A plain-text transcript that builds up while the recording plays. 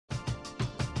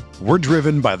We're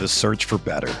driven by the search for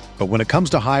better. But when it comes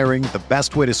to hiring, the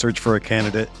best way to search for a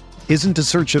candidate isn't to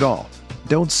search at all.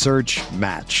 Don't search,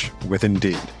 match with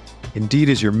Indeed. Indeed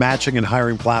is your matching and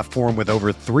hiring platform with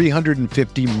over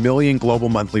 350 million global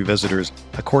monthly visitors,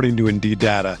 according to Indeed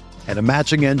data, and a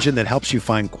matching engine that helps you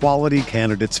find quality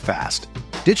candidates fast.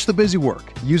 Ditch the busy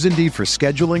work. Use Indeed for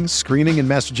scheduling, screening, and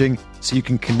messaging so you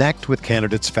can connect with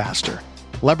candidates faster.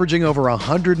 Leveraging over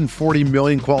 140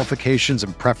 million qualifications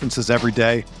and preferences every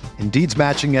day, Indeed's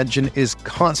matching engine is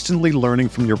constantly learning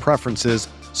from your preferences,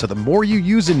 so the more you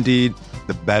use Indeed,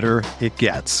 the better it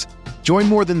gets. Join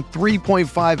more than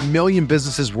 3.5 million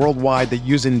businesses worldwide that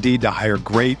use Indeed to hire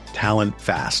great talent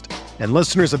fast. And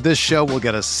listeners of this show will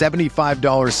get a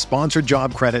 $75 sponsored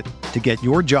job credit to get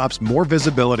your jobs more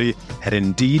visibility at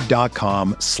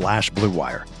Indeed.com/Blue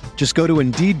Wire. Just go to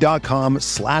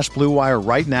Indeed.com/Blue Wire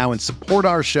right now and support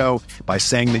our show by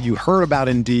saying that you heard about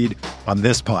Indeed on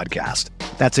this podcast.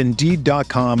 That's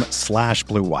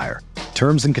Indeed.com/Blue Wire.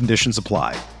 Terms and conditions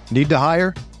apply. Need to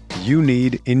hire? You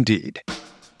need Indeed.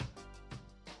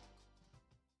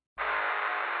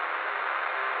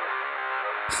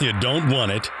 You don't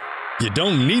want it, you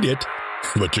don't need it,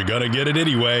 but you're gonna get it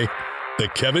anyway. The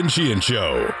Kevin Sheehan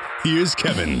Show. Here's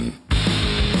Kevin.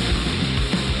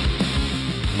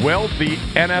 Well, the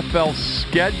NFL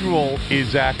schedule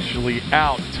is actually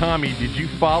out. Tommy, did you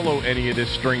follow any of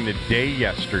this during the day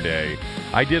yesterday?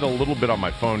 I did a little bit on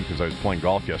my phone because I was playing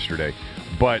golf yesterday,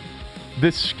 but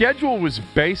the schedule was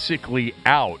basically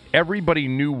out. Everybody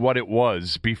knew what it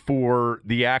was before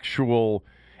the actual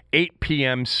 8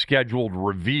 p.m. scheduled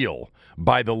reveal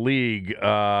by the league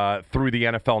through the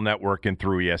NFL Network and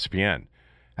through ESPN.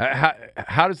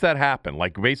 How does that happen?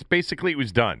 Like, basically, it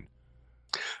was done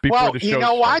before the show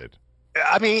started. What?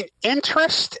 I mean,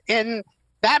 interest in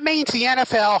 – that means the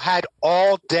NFL had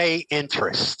all-day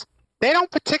interest. They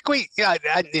don't particularly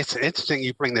it's interesting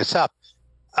you bring this up.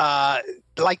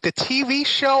 Like the TV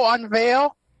show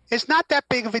Unveil is not that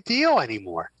big of a deal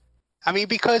anymore.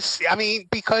 Because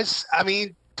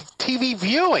TV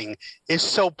viewing is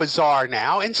so bizarre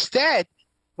now. Instead,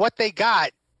 what they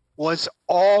got was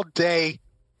all day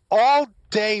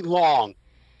long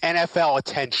NFL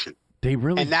attention.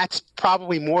 And that's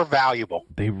probably more valuable.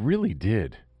 They really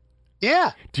did.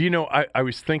 Yeah. Do you know, I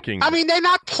was thinking. They're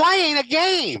not playing a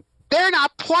game. They're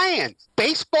not playing.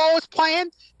 Baseball is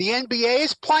playing. The NBA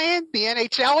is playing. The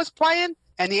NHL is playing.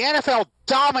 And the NFL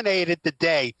dominated the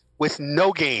day with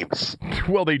no games.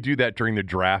 Well, they do that during the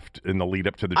draft in the lead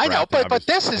up to the draft. I know, but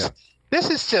this is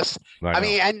just.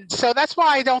 And so that's why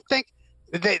I don't think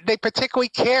they particularly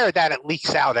care that it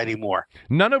leaks out anymore.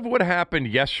 None of what happened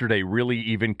yesterday really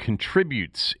even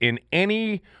contributes in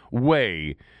any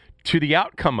way to the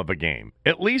outcome of a game.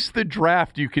 At least the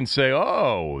draft, you can say,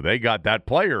 oh, they got that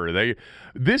player.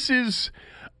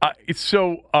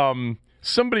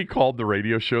 Somebody called the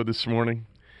radio show this morning.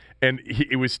 And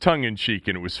it was tongue-in-cheek,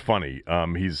 and it was funny.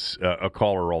 He's a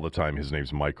caller all the time. His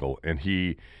name's Michael. And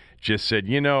he just said,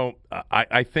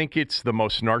 I think it's the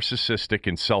most narcissistic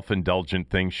and self-indulgent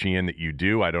thing, Sheehan, that you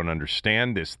do. I don't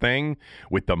understand this thing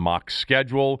with the mock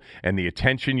schedule and the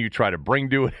attention you try to bring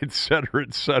to it, et cetera,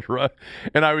 et cetera.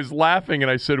 And I was laughing,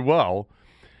 and I said, well,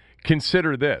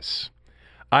 consider this.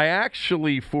 I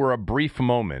actually, for a brief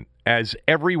moment, as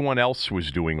everyone else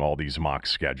was doing all these mock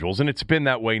schedules, and it's been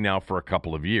that way now for a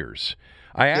couple of years,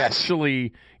 I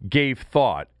actually gave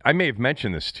thought, I may have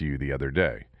mentioned this to you the other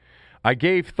day, I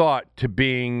gave thought to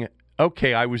being,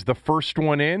 okay, I was the first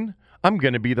one in, I'm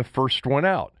going to be the first one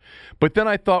out. But then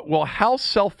I thought, well, how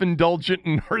self-indulgent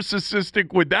and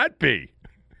narcissistic would that be?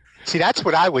 See, that's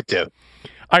what I would do.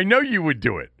 I know you would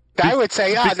do it. I would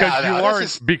say,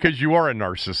 because you are a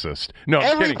narcissist. No,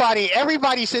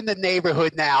 everybody's in the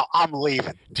neighborhood now. I'm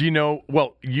leaving. Do you know?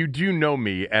 Well, you do know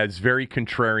me as very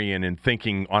contrarian and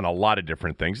thinking on a lot of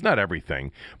different things, not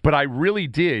everything, but I really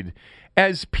did.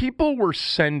 As people were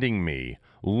sending me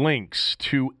links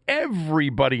to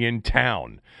everybody in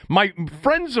town, my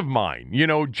friends of mine,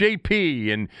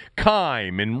 JP and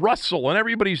Kime and Russell, and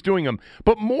everybody's doing them.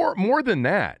 But more than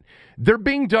that, they're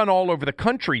being done all over the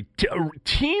country.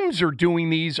 Teams are doing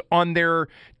these on their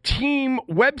team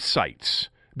websites.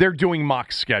 They're doing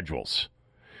mock schedules.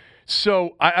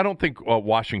 So I don't think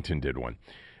Washington did one.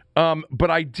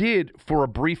 But I did for a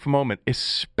brief moment,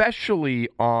 especially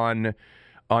on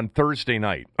Tuesday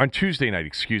night,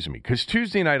 because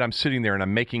Tuesday night I'm sitting there and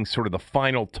I'm making sort of the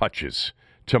final touches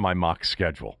to my mock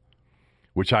schedule,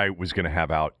 which I was going to have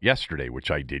out yesterday,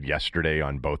 which I did yesterday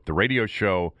on both the radio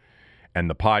show and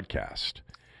the podcast.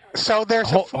 So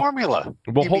there's a formula.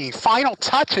 Final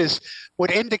touches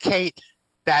would indicate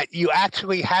that you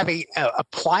actually have a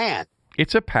plan.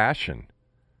 It's a passion.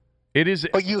 It is.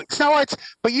 But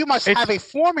you must have a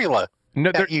formula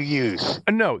that you use.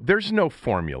 No, there's no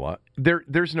formula.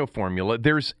 There's no formula.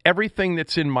 There's everything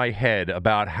that's in my head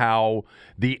about how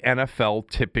the NFL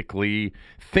typically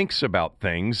thinks about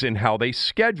things and how they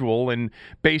schedule, and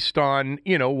based on,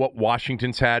 what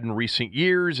Washington's had in recent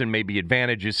years and maybe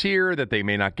advantages here that they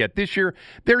may not get this year.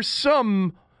 There's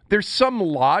some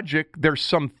logic, there's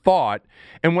some thought.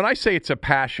 And when I say it's a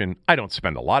passion, I don't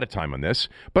spend a lot of time on this,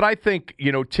 but I think,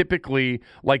 typically,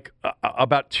 like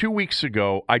about 2 weeks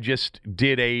ago, I just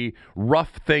did a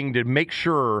rough thing to make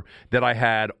sure that I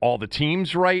had all the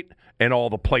teams right and all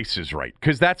the places right,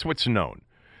 because that's what's known.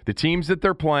 The teams that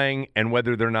they're playing and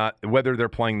whether they're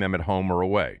playing them at home or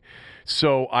away.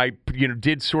 So I,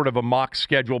 did sort of a mock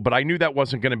schedule, but I knew that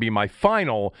wasn't going to be my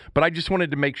final. But I just wanted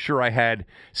to make sure I had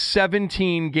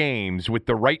 17 games with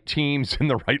the right teams in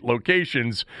the right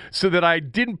locations so that I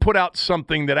didn't put out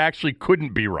something that actually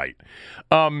couldn't be right.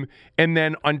 And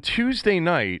then on Tuesday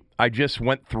night, I just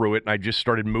went through it and I just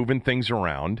started moving things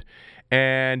around.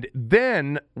 And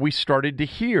then we started to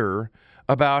hear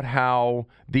about how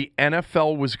the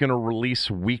NFL was going to release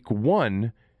week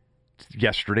 1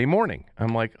 yesterday morning.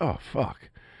 I'm like, oh, fuck.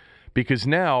 Because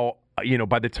now,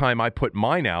 by the time I put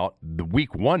mine out, the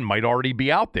week 1 might already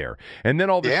be out there. And then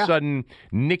all of a sudden,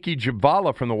 Nikki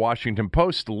Javala from the Washington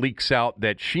Post leaks out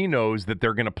that she knows that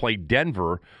they're going to play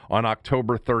Denver on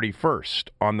October 31st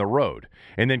on the road.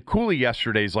 And then Cooley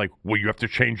yesterday's like, well, you have to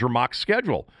change your mock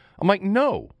schedule. I'm like,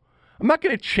 no. I'm not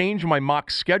going to change my mock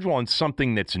schedule on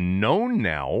something that's known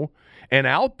now and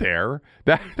out there.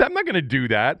 I'm not going to do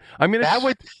that.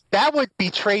 That would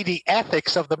betray the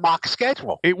ethics of the mock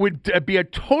schedule. It would be a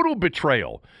total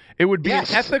betrayal. It would be an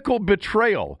ethical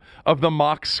betrayal of the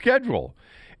mock schedule.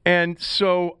 And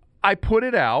so I put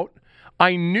it out.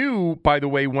 I knew, by the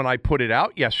way, when I put it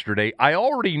out yesterday, I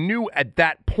already knew at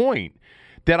that point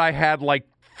that I had like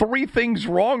 3 things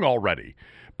wrong already.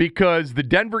 Because the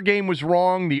Denver game was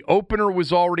wrong. The opener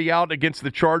was already out against the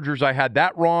Chargers. I had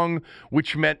that wrong,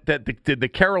 which meant that the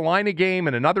Carolina game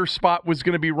and another spot was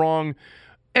going to be wrong.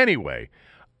 Anyway,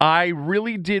 I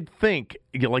really did think,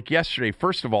 like yesterday,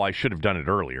 first of all, I should have done it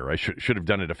earlier. I should have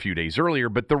done it a few days earlier.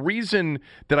 But the reason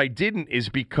that I didn't is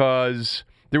because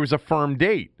there was a firm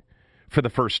date for the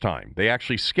first time. They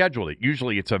actually scheduled it.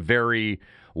 Usually it's a very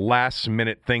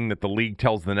last-minute thing that the league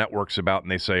tells the networks about,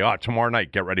 and they say, tomorrow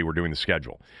night, get ready, we're doing the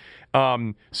schedule.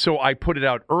 So I put it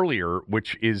out earlier,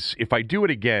 which is, if I do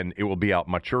it again, it will be out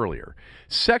much earlier.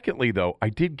 Secondly, though, I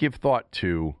did give thought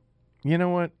to, you know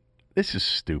what? This is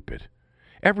stupid.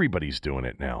 Everybody's doing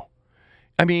it now.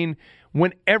 I mean,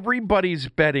 when everybody's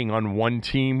betting on one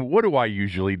team, what do I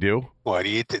usually do? What do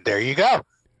you do? There you go.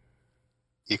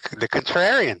 The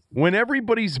contrarian. When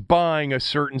everybody's buying a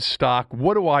certain stock,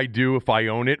 what do I do if I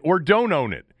own it or don't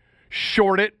own it?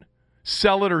 Short it,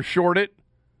 sell it or short it.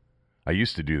 I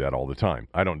used to do that all the time.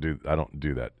 I don't do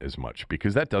that as much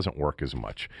because that doesn't work as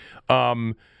much.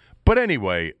 But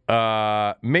anyway,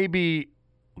 maybe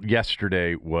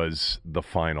yesterday was the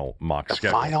final mock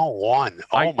schedule. The final one.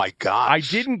 Oh my gosh. I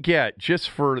didn't get, just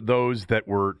for those that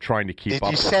were trying to keep up.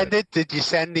 Did you send it? Did you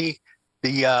send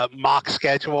the mock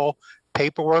schedule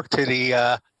paperwork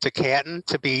to Canton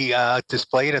to be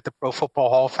displayed at the Pro Football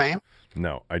Hall of Fame?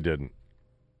 No, I didn't.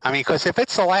 I mean, because if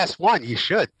it's the last one, you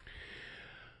should.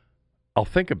 I'll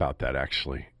think about that,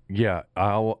 actually. Yeah,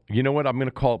 you know what? I'm going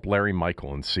to call up Larry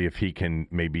Michael and see if he can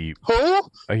maybe... Who?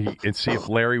 And see if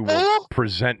Larry will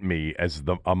present me as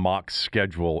a mock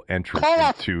schedule entrant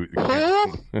into...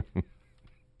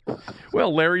 Who?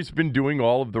 Well, Larry's been doing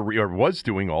was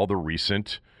doing all the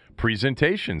recent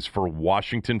presentations for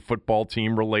Washington football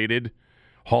team related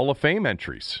Hall of Fame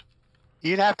entries.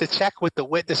 You'd have to check with the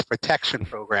witness protection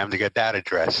program to get that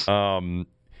address.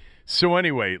 So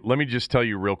anyway, let me just tell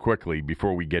you real quickly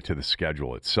before we get to the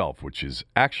schedule itself, which is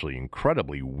actually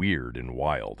incredibly weird and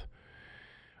wild.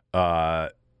 I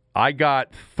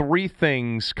got 3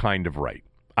 things kind of right.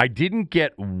 I didn't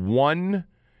get one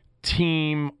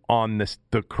team on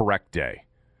the correct day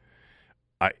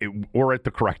or at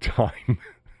the correct time.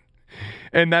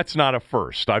 And that's not a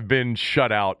first. I've been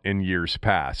shut out in years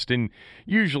past. And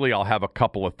usually I'll have a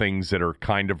couple of things that are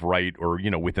kind of right or,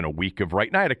 within a week of right.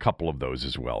 And I had a couple of those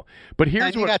as well. But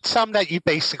here's you got some that you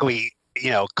basically,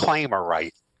 claim are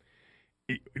right.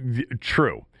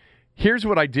 True. Here's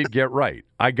what I did get right.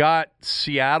 I got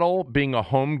Seattle being a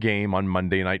home game on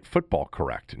Monday Night Football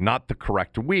correct. Not the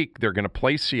correct week. They're going to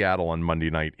play Seattle on Monday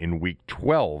night in Week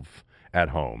 12 at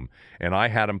home. And I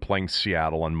had them playing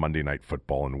Seattle on Monday Night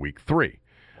Football in Week 3.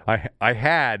 I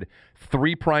had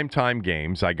 3 primetime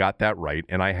games. I got that right.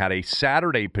 And I had a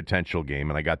Saturday potential game,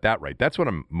 and I got that right. That's what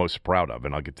I'm most proud of,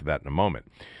 and I'll get to that in a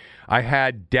moment. I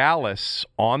had Dallas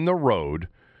on the road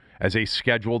as a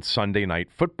scheduled Sunday night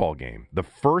football game, the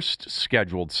first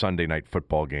scheduled Sunday night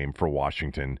football game for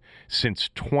Washington since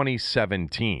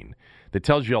 2017. That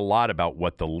tells you a lot about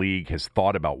what the league has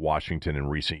thought about Washington in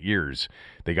recent years.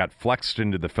 They got flexed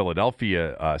into the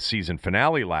Philadelphia season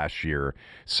finale last year,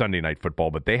 Sunday Night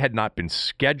Football, but they had not been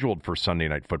scheduled for Sunday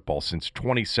Night Football since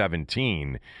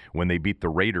 2017 when they beat the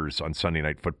Raiders on Sunday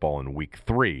Night Football in Week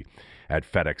 3 at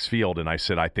FedEx Field. And I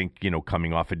said, I think,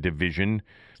 coming off a division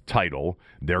title,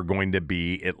 they're going to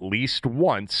be at least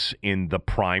once in the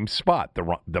prime spot.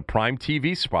 The prime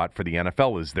TV spot for the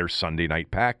NFL is their Sunday night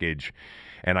package.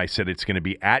 And I said it's going to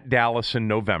be at Dallas in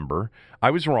November. I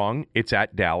was wrong. It's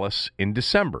at Dallas in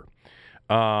December.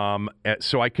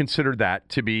 So I consider that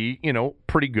to be,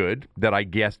 pretty good, that I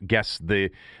guess the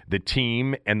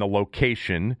team and the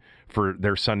location for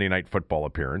their Sunday night football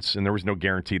appearance. And there was no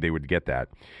guarantee they would get that.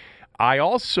 I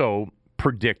also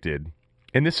predicted,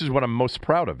 and this is what I'm most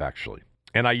proud of, actually,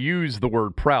 and I use the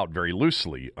word proud very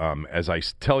loosely as I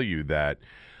tell you that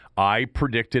I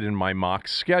predicted in my mock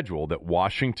schedule that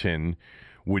Washington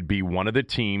would be one of the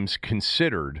teams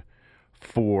considered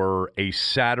for a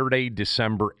Saturday,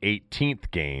 December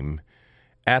 18th game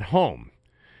at home.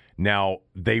 Now,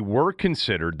 they are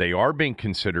being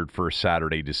considered for a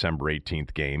Saturday, December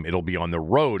 18th game. It'll be on the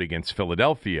road against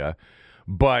Philadelphia,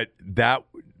 but that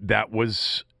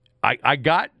was, I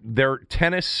got their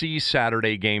Tennessee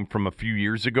Saturday game from a few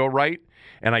years ago right,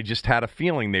 and I just had a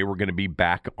feeling they were going to be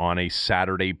back on a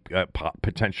Saturday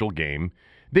potential game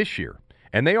this year.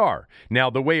 And they are. Now,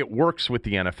 the way it works with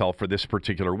the NFL for this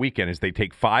particular weekend is they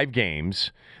take 5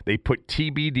 games, they put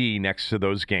TBD next to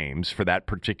those games for that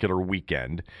particular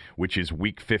weekend, which is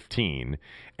Week 15,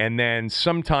 and then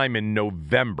sometime in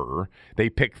November, they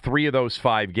pick 3 of those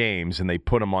 5 games and they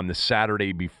put them on the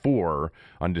Saturday before,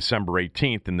 on December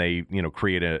 18th, and they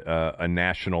create a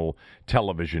national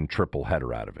television triple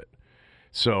header out of it.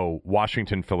 So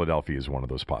Washington, Philadelphia is one of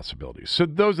those possibilities. So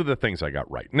those are the things I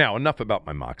got right. Now, enough about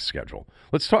my mock schedule.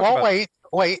 Let's talk about... Wait.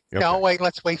 Okay. No, wait.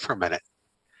 Let's wait for a minute.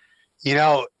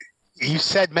 You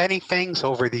said many things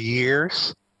over the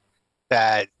years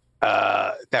that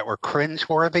were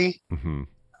cringeworthy. Mm-hmm.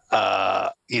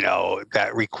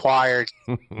 That required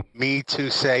me to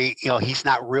say, he's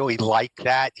not really like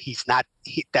that.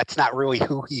 That's not really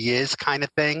who he is, kind of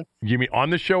thing. You mean on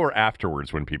the show or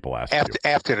afterwards when people ask you?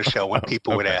 After the show, when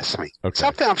people would ask me. Okay.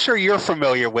 Something I'm sure you're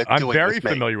familiar with. I'm very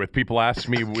familiar with people ask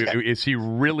me, is he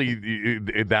really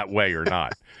that way or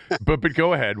not? But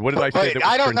go ahead. What did I say?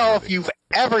 I don't know if you've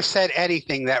ever said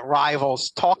anything that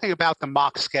rivals talking about the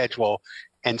mock schedule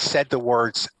and said the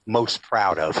words most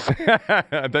proud of.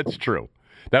 That's true.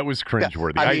 That was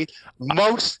cringeworthy.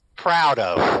 Most proud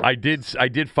of. I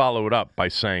did follow it up by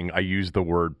saying I used the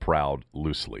word proud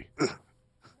loosely.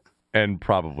 And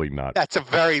probably not. That's a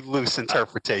very loose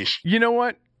interpretation. You know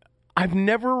what?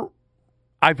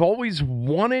 I've always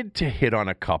wanted to hit on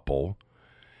a couple,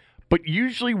 but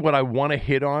usually what I want to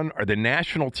hit on are the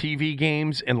national TV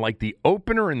games and like the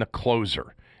opener and the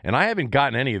closer. And I haven't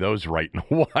gotten any of those right in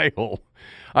a while.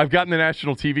 I've gotten the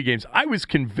national TV games. I was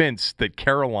convinced that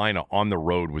Carolina on the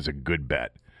road was a good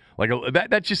bet. Like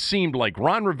that just seemed like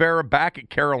Ron Rivera back at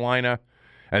Carolina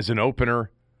as an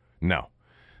opener. No,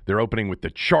 they're opening with the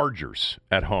Chargers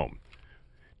at home.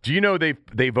 Do you know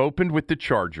they've opened with the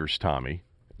Chargers, Tommy?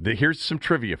 Here's some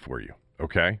trivia for you.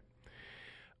 Okay.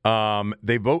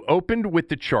 They've opened with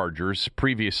the Chargers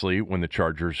previously when the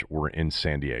Chargers were in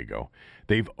San Diego.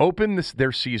 They've opened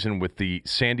their season with the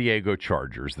San Diego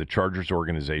Chargers, the Chargers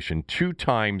organization, 2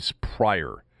 times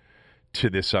prior to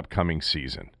this upcoming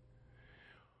season.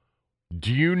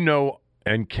 Do you know,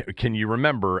 and can you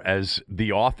remember, as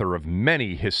the author of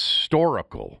many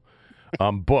historical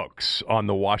books on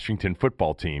the Washington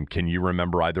football team, can you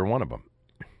remember either one of them?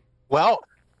 Well,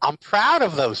 I'm proud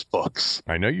of those books.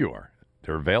 I know you are.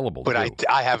 They're available, but too.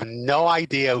 I have no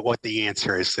idea what the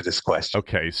answer is to this question.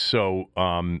 Okay, so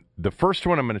the first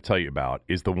one I'm going to tell you about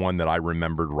is the one that I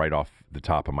remembered right off the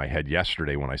top of my head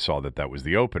yesterday when I saw that was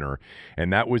the opener,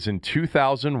 and that was in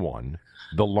 2001,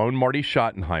 the Lone Marty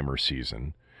Schottenheimer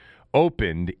season,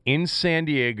 opened in San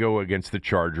Diego against the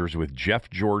Chargers with Jeff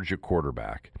George at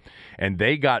quarterback, and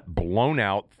they got blown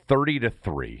out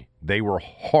 30-3. They were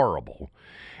horrible.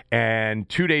 And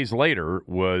 2 days later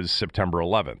was September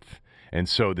 11th. And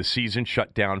so the season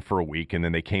shut down for a week, and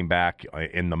then they came back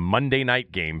in the Monday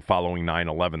night game following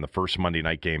 9/11, the first Monday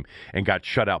night game, and got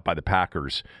shut out by the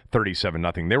Packers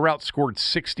 37-0. They were outscored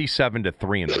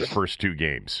 67-3 in those first two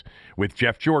games with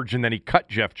Jeff George, and then he cut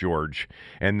Jeff George,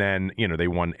 and then, they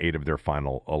won 8 of their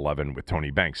final 11 with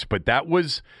Tony Banks. But that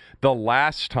was the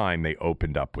last time they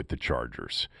opened up with the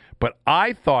Chargers. But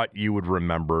I thought you would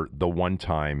remember the one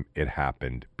time it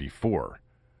happened before.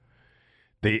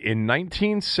 In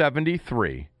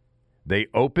 1973, they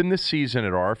opened the season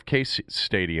at RFK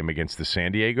Stadium against the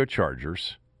San Diego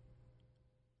Chargers.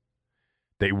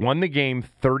 They won the game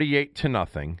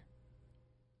 38-0,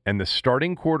 and the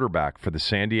starting quarterback for the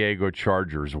San Diego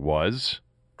Chargers was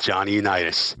Johnny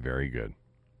Unitas. Very good.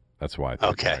 That's why I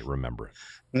thought I remember it.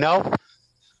 No,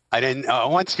 I didn't.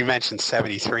 Once you mentioned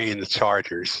 73 in the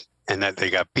Chargers and that they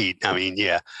got beat,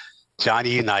 Johnny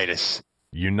Unitas.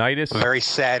 Unitas. A very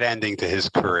sad ending to his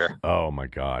career. Oh, my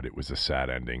God. It was a sad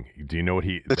ending. Do you know what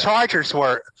Chargers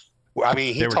were,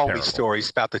 he told terrible. me stories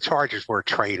about the Chargers were a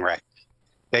train wreck.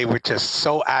 They were just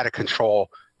so out of control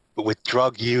with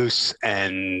drug use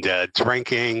and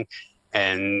drinking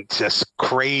and just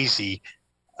crazy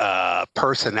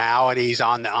personalities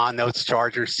on those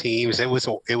Chargers teams. It was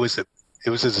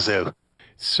a zoo.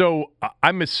 So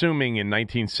I'm assuming in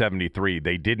 1973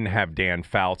 they didn't have Dan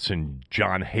Fouts and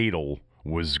John Hadle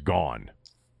was gone.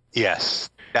 Yes,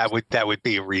 that would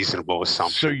be a reasonable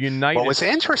assumption. So Unitas. What was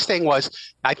interesting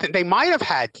was I think they might have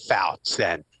had Fouts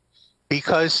then,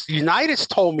 because Unitas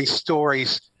told me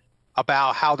stories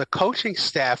about how the coaching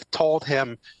staff told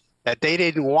him that they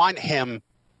didn't want him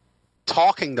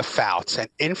talking to Fouts and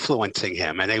influencing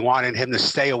him, and they wanted him to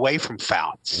stay away from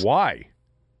Fouts. Why?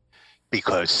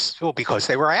 Because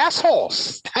they were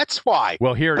assholes. That's why.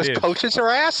 Well, here it is. Because coaches are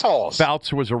assholes.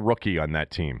 Fouts was a rookie on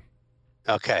that team.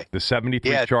 Okay. The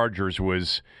 73 Chargers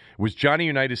was Johnny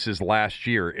Unitas' last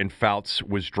year, and Fouts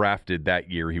was drafted that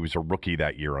year. He was a rookie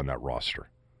that year on that roster.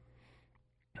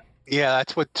 Yeah,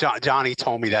 that's what Johnny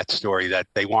told me, that story, that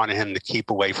they wanted him to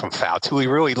keep away from Fouts, who he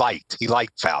really liked. He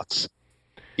liked Fouts.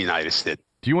 Unitas did.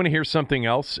 Do you want to hear something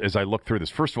else as I look through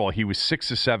this? First of all, he was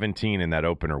 6-17 in that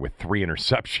opener with 3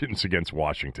 interceptions against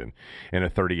Washington in a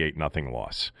 38-0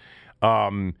 loss.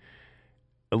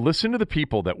 Listen to the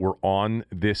people that were on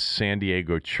this San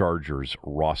Diego Chargers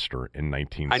roster in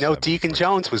 1970. I know Deacon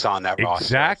Jones was on that roster.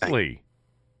 Exactly.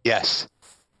 Yes.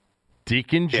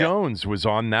 Deacon Jones was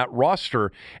on that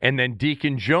roster, and then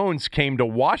Deacon Jones came to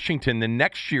Washington the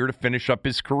next year to finish up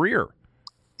his career.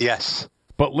 Yes.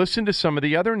 But listen to some of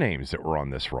the other names that were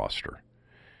on this roster.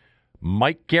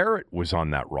 Mike Garrett was on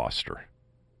that roster.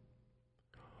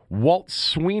 Walt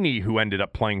Sweeney, who ended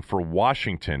up playing for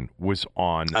Washington, was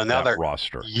on that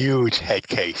roster. Huge head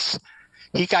case.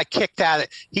 He got kicked out.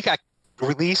 He got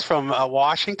released from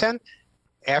Washington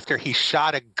after he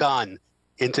shot a gun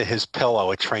into his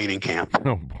pillow at training camp.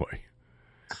 Oh,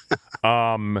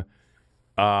 boy.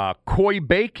 Coy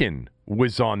Bacon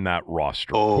was on that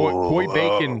roster. Coy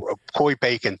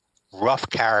Bacon, rough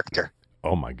character.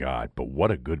 Oh, my God. But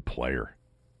what a good player.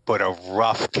 But a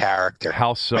rough character.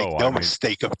 How so? Make no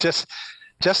mistake of that's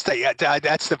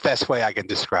the best way I can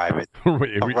describe it.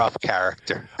 A rough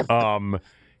character.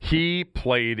 He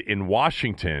played in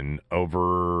Washington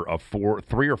over a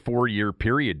 3 or 4 year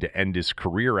period to end his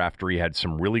career after he had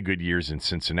some really good years in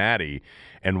Cincinnati.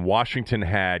 And Washington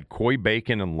had Coy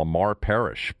Bacon and Lamar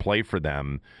Parrish play for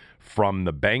them from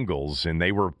the Bengals, and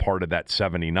they were part of that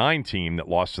 79 team that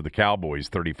lost to the Cowboys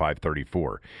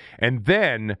 35-34. And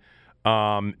then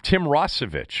Tim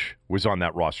Rosevich was on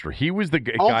that roster. He was the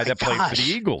guy that played for the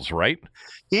Eagles, right?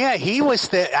 Yeah, he was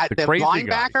the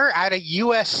linebacker out of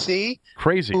USC.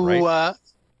 Crazy, right?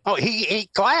 He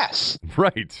ate glass.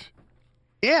 Right.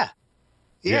 Yeah.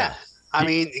 I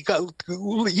mean,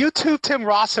 YouTube Tim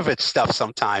Rosevich stuff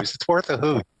sometimes. It's worth a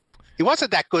hoot. He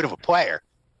wasn't that good of a player,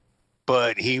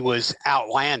 but he was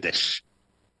outlandish.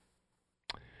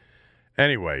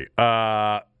 Anyway,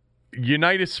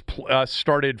 Unitas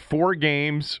started 4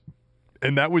 games,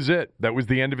 and that was it. That was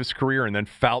the end of his career, and then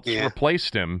Fouts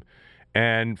replaced him,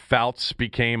 and Fouts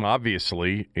became,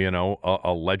 obviously,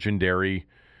 a legendary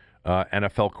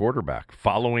NFL quarterback,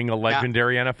 following a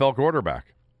legendary NFL quarterback.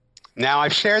 Now,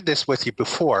 I've shared this with you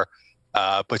before,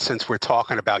 but since we're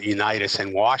talking about Unitas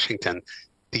and Washington,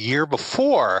 the year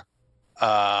before,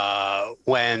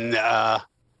 when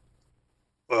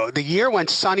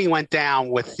Sonny went down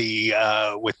with the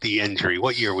injury,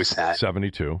 what year was that?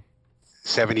 72.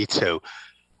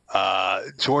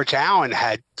 George Allen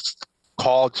had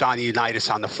called Johnny Unitas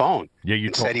on the phone. Yeah,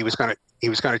 said he was going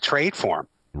to trade for him.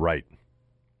 Right.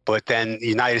 But then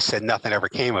Unitas said nothing ever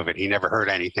came of it. He never heard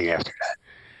anything after that.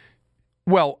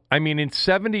 Well, I mean, in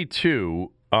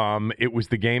 72, it was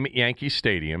the game at Yankee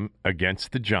Stadium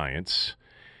against the Giants.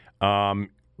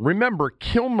 Remember,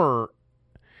 Kilmer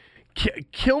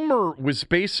was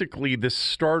basically the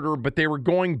starter, but they were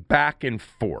going back and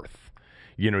forth,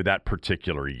 that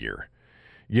particular year.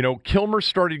 Kilmer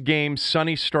started games,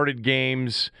 Sonny started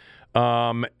games,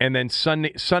 and then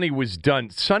Sonny was done.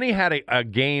 Sonny had a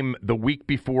game the week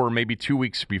before, maybe 2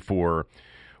 weeks before,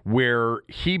 where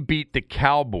he beat the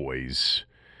Cowboys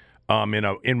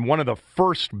in one of the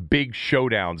first big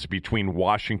showdowns between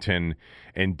Washington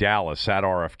and Dallas at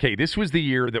RFK. This was the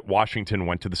year that Washington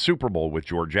went to the Super Bowl with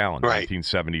George Allen, right.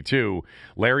 1972.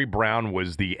 Larry Brown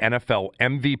was the NFL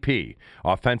MVP.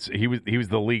 He was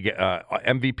the league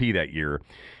MVP that year.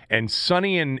 And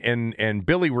Sonny and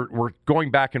Billy were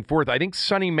going back and forth. I think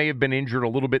Sonny may have been injured a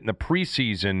little bit in the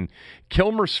preseason.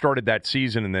 Kilmer started that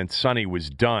season, and then Sonny was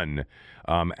done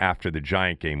after the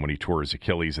Giant game when he tore his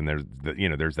Achilles. And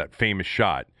there's that famous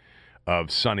shot of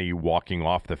Sonny walking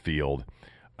off the field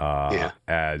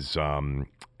as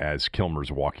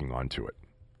Kilmer's walking onto it.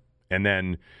 And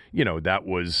then, that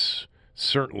was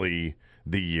certainly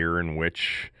the year in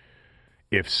which,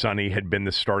 if Sonny had been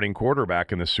the starting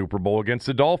quarterback in the Super Bowl against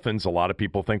the Dolphins, a lot of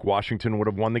people think Washington would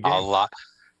have won the game.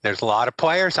 There's a lot of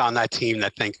players on that team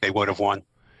that think they would have won.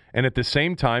 And at the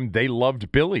same time, they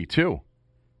loved Billy, too.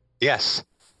 Yes.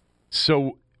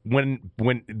 So when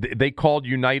they called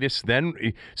Unitas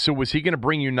then, so was he going to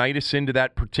bring Unitas into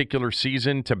that particular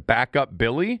season to back up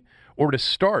Billy or to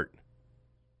start?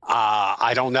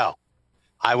 I don't know.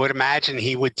 I would imagine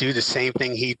he would do the same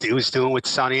thing he was doing with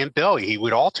Sonny and Billy. He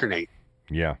would alternate.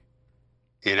 Yeah.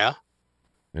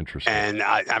 Interesting. And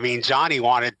I mean, Johnny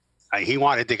wanted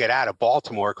to get out of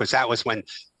Baltimore because that was when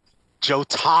Joe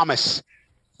Thomas,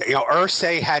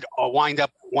 Irsay had wound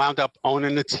up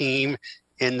owning the team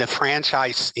in the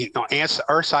franchise.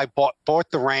 Irsay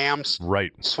bought the Rams,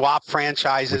 right? Swapped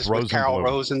franchises with Carol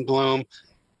Rosenblum,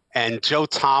 and Joe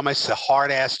Thomas, the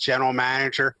hard-ass general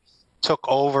manager, took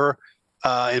over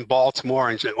in Baltimore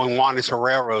and wanted to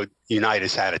railroad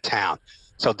Unitas out of town.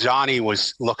 So Johnny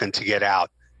was looking to get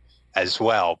out as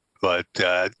well, but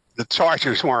the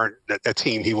Chargers weren't a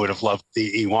team he would have loved.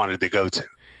 He wanted to go to.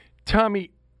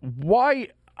 Tommy, why?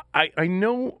 I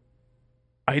know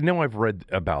I've read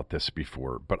about this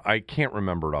before, but I can't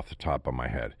remember it off the top of my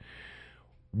head.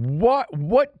 What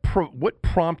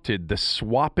prompted the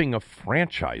swapping of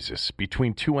franchises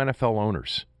between two NFL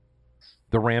owners,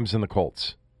 the Rams and the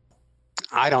Colts?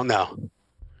 I don't know.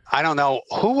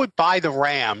 Who would buy the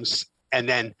Rams and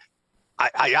then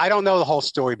I don't know the whole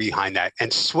story behind that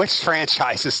and switch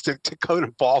franchises to go to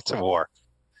Baltimore.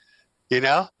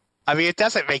 I mean, it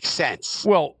doesn't make sense.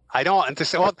 Well, I don't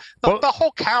understand. Well, the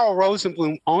whole Carol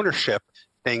Rosenblum ownership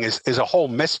thing is a whole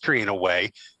mystery in a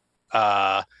way.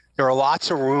 There are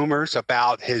lots of rumors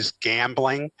about his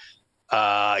gambling.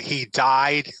 He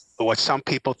died what some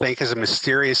people think is a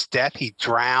mysterious death. He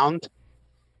drowned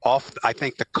off, I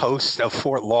think, the coast of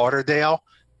Fort Lauderdale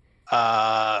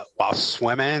while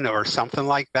swimming or something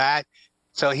like that.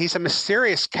 So he's a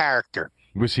mysterious character.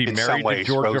 Was he married to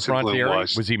Georgia Frontiere?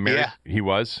 Was he married? Yeah. He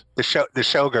was? The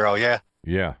showgirl, yeah.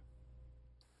 Yeah.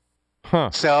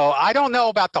 Huh. So I don't know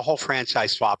about the whole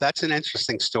franchise swap. That's an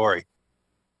interesting story.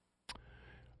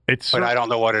 But I don't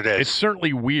know what it is. It's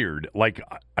certainly weird. Like,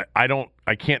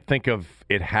 I can't think of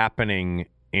it happening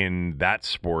in that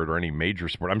sport or any major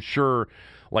sport. I'm sure,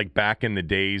 like, back in the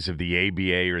days of the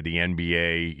ABA or the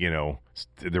NBA,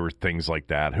 there were things like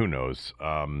that. Who knows?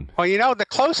 Well, the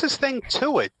closest thing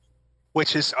to it,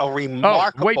 which is a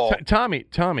remarkable... Oh, wait,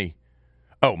 Tommy.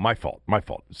 Oh, my fault.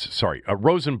 Sorry.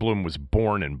 Rosenblum was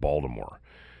born in Baltimore.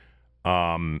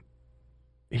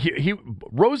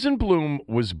 Rosenblum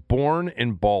was born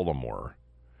in Baltimore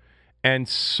and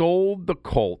sold the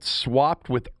Colts, swapped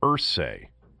with Irsay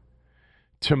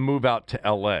to move out to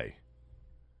L.A.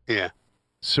 Yeah.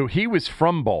 So he was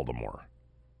from Baltimore.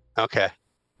 Okay.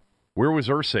 Where was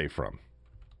Irsay from?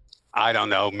 I don't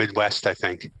know. Midwest, I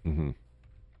think. Mm-hmm.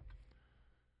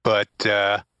 But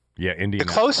Indiana. The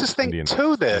closest thing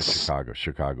to this,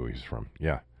 Chicago. He's from.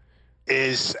 Yeah,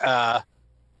 is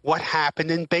what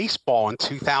happened in baseball in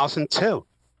 2002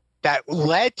 that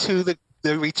led to the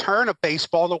return of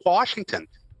baseball to Washington,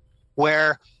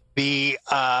 where the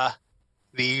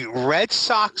Red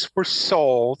Sox were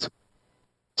sold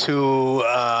to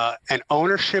an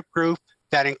ownership group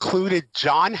that included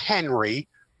John Henry,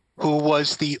 who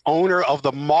was the owner of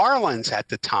the Marlins at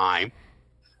the time.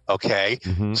 Okay,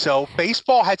 mm-hmm. So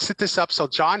baseball had set this up. So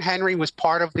John Henry was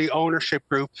part of the ownership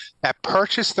group that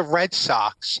purchased the Red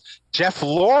Sox. Jeff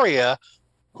Loria,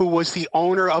 who was the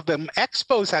owner of the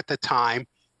Expos at the time,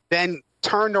 then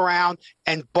turned around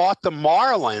and bought the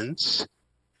Marlins,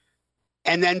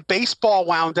 and then baseball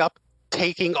wound up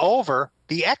taking over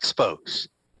the Expos.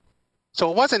 So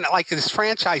it wasn't like this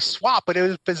franchise swap, but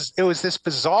it was this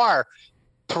bizarre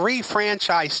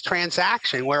 3-franchise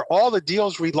transaction where all the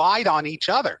deals relied on each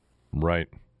other. Right.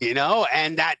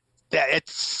 And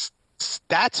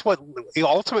that's what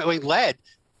ultimately led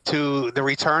to the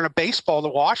return of baseball to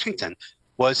Washington,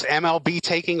 was MLB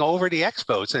taking over the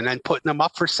Expos and then putting them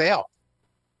up for sale.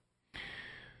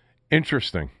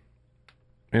 Interesting.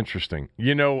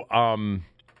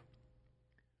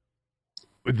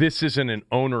 This isn't an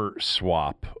owner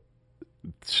swap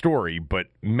story, but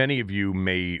many of you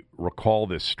may recall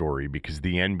this story because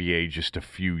the NBA just a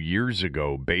few years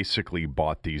ago basically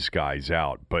bought these guys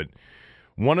out. But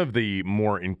one of the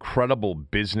more incredible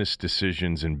business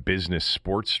decisions and business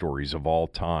sports stories of all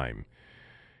time,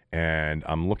 and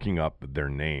I'm looking up their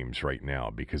names right now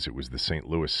because it was the St.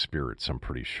 Louis Spirits, I'm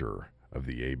pretty sure, of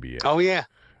the ABA. Oh, yeah.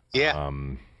 Yeah.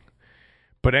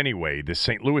 But anyway, the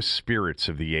St. Louis Spirits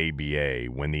of the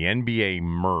ABA, when the NBA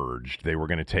merged, they were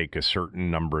going to take a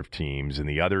certain number of teams, and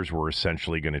the others were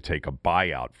essentially going to take a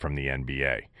buyout from the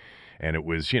NBA. And it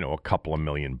was, a couple of $1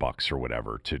 million or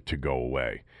whatever to go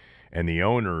away. And the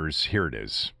owners, here it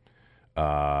is,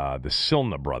 the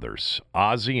Silna brothers,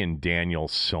 Ozzie and Daniel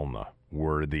Silna,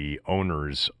 were the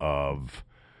owners of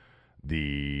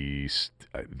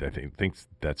I think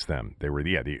that's them. They were,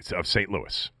 of St.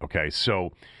 Louis. Okay,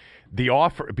 so the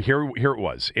offer, here it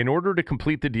was. In order to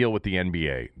complete the deal with the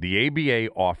NBA, the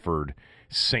ABA offered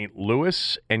St.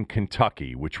 Louis and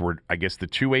Kentucky, which were, I guess, the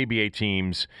two ABA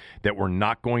teams that were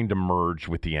not going to merge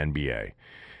with the NBA.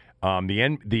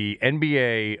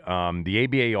 The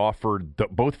ABA offered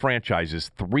both franchises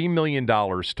 $3 million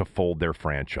to fold their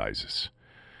franchises.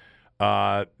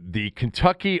 The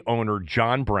Kentucky owner,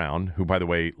 John Brown, who, by the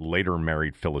way, later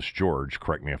married Phyllis George,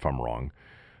 correct me if I'm wrong,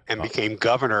 and became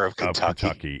governor of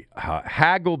Kentucky.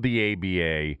 Haggled the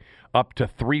ABA up to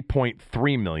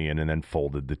 $3.3 million and then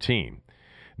folded the team.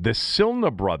 The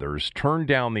Silna brothers turned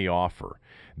down the offer.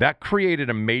 That created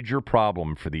a major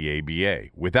problem for the ABA.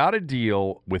 Without a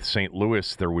deal with St.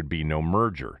 Louis, there would be no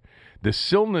merger. The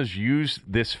Silnas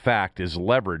used this fact as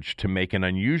leverage to make an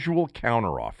unusual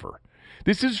counteroffer.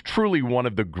 This is truly one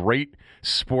of the great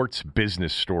sports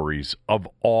business stories of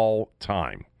all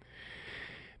time.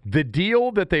 The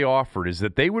deal that they offered is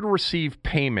that they would receive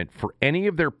payment for any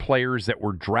of their players that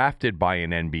were drafted by an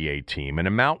NBA team, an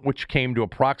amount which came to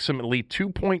approximately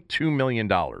 $2.2 million.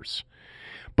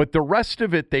 But the rest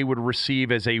of it they would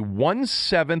receive as a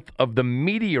 1/7 of the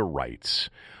media rights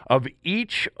of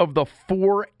each of the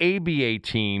 4 ABA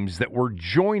teams that were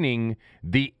joining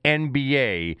the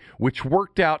NBA, which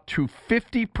worked out to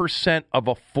 50% of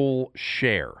a full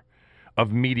share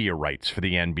of media rights for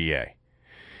the NBA.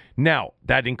 Now,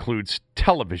 that includes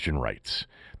television rights.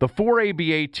 The 4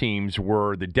 ABA teams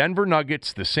were the Denver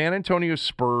Nuggets, the San Antonio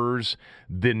Spurs,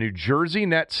 the New Jersey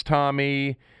Nets,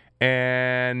 Tommy,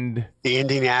 and the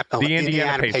Indiana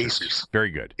Pacers.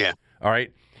 Very good. Yeah. All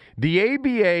right. The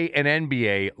ABA and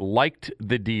NBA liked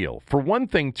the deal. For one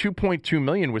thing, $2.2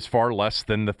 million was far less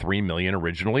than the $3 million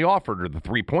originally offered, or the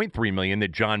 $3.3 million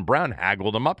that John Brown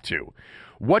haggled them up to.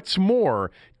 What's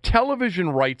more,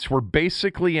 television rights were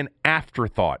basically an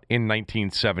afterthought in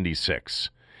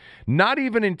 1976. Not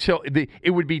even until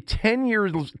it would be 10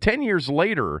 years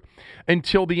later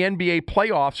until the NBA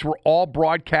playoffs were all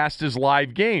broadcast as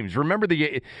live games. Remember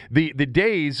the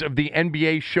days of the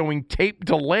NBA showing tape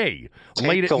delay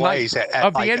late at night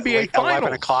of the NBA finals.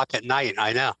 11 o'clock at night,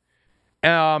 I know.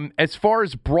 As far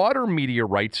as broader media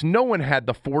rights, no one had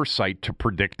the foresight to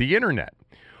predict the internet,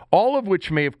 all of which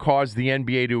may have caused the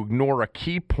NBA to ignore a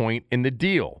key point in the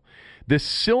deal. The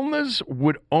Silnas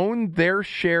would own their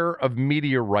share of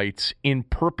media rights in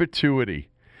perpetuity.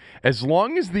 As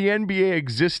long as the NBA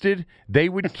existed, they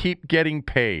would keep getting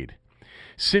paid.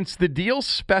 Since the deal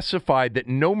specified that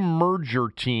no merger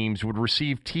teams would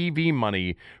receive TV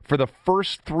money for the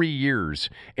first 3 years,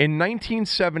 in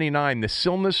 1979, the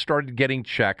Silnas started getting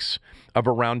checks of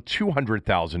around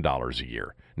 $200,000 a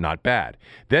year. Not bad.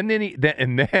 Then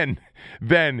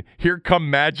here come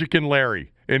Magic and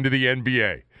Larry into the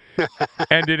NBA.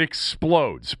 And it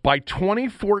explodes. By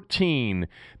 2014,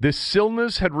 the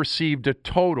Silnas had received a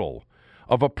total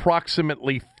of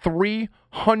approximately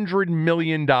 $300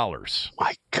 million.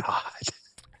 My God.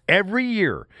 Every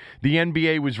year, the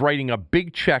NBA was writing a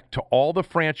big check to all the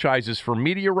franchises for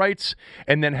media rights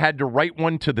and then had to write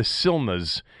one to the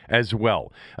Silnas as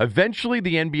well. Eventually,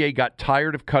 the NBA got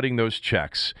tired of cutting those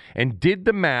checks and did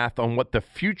the math on what the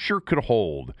future could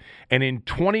hold. And in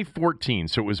 2014,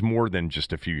 so it was more than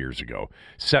just a few years ago,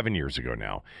 7 years ago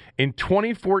now, in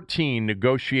 2014,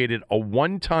 negotiated a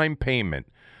one-time payment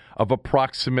of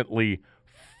approximately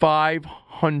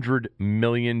 $500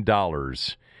 million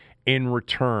in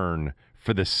return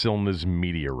for the Silnas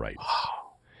media rights.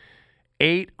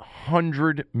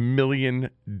 $800 million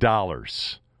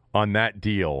on that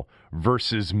deal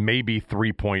versus maybe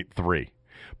 3.3.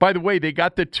 By the way, they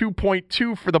got the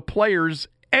 2.2 for the players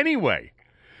anyway.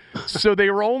 So they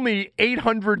were only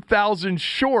 800,000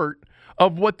 short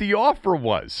of what the offer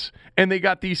was. And they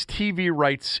got these TV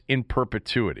rights in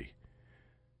perpetuity.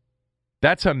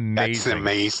 That's amazing. That's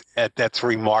amazing. That's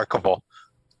remarkable.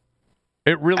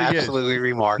 It really is. Absolutely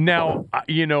remarkable. Now,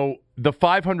 the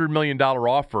 $500 million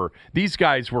offer, th 'these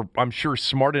guys were, I'm sure,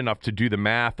 smart enough to do the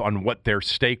math on what their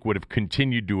stake would have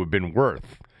continued to have been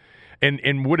worth.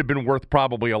 And would have been worth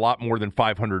probably a lot more than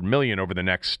 $500 million over the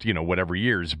next, whatever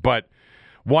years. But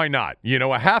why not?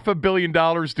 $500 million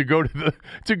to go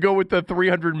with the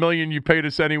 $300 million you paid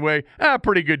us anyway.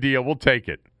 Pretty good deal. We'll take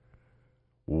it.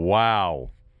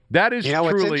 Wow. That is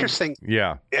truly, it's interesting.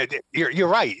 Yeah, you're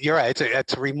right. You're right.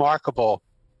 It's a remarkable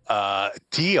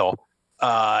deal,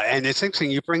 and it's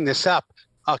interesting you bring this up.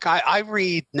 Look, I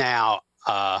read now.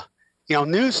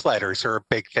 Newsletters are a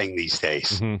big thing these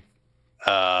days, and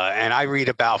I read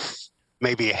about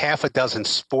maybe a half a dozen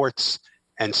sports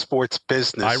and sports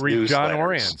business. I read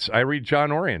newsletters.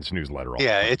 John Oran's newsletter.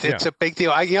 It's a big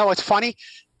deal. It's funny.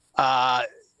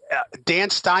 Dan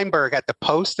Steinberg at the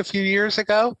Post a few years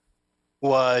ago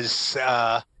was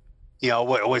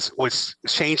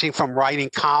changing from writing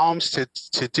columns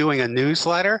to doing a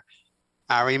newsletter.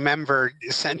 I remember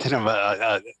sending him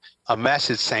a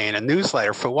message saying, a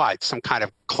newsletter for what? Some kind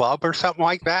of club or something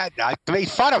like that? I made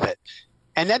fun of it.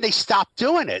 And then they stopped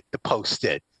doing it, the Post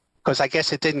did, because I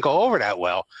guess it didn't go over that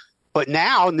well. But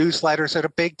now newsletters are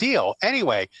a big deal.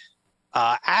 Anyway,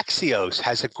 Axios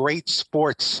has a great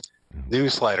sports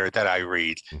newsletter that I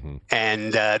read.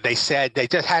 And they said, they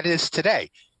just had this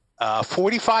today.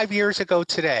 45 years ago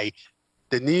today,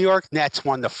 the New York Nets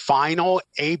won the final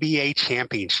ABA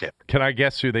championship. Can I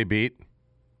guess who they beat?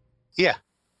 Yeah.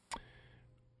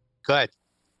 Good.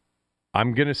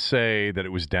 I'm going to say that it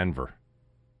was Denver.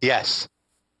 Yes.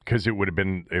 Because it would have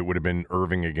been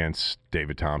Irving against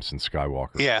David Thompson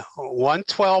Skywalker. Yeah,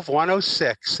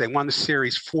 112-106. They won the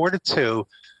series 4-2.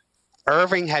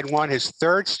 Irving had won his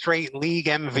third straight league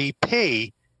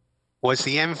MVP, was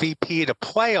the MVP of the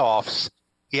playoffs.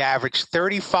 He averaged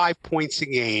 35 points a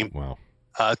game, wow,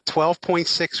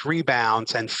 12.6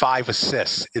 rebounds, and 5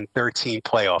 assists in 13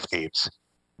 playoff games.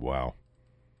 Wow.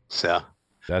 So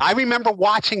I remember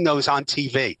watching those on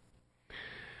TV.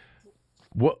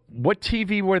 What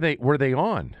TV were they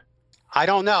on? I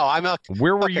don't know.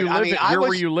 Where were you living? Where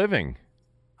were you living?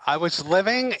 I was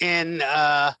living in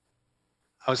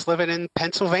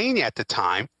Pennsylvania at the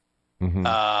time,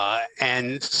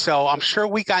 and so I'm sure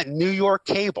we got New York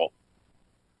cable.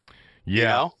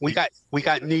 Yeah, we got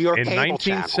New York in cable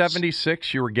 1976.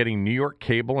 Channels. You were getting New York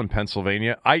cable in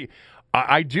Pennsylvania. I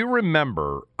do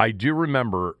remember.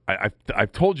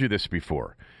 I've told you this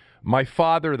before. My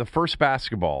father, the first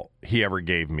basketball he ever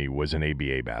gave me was an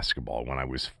ABA basketball when I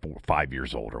was 5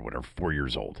 years old or whatever, 4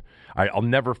 years old. I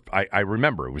remember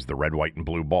it was the red, white, and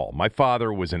blue ball. My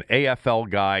father was an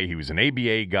AFL guy. He was an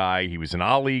ABA guy. He was an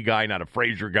Ali guy, not a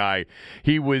Frazier guy.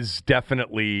 He was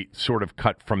definitely sort of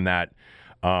cut from that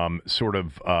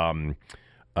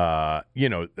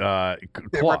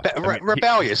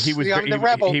rebellious. He was the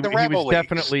rebel. He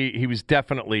was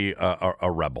definitely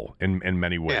a rebel in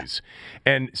many ways,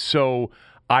 and so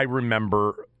I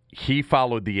remember he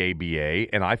followed the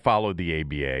ABA and I followed the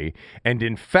ABA, and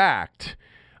in fact,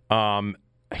 I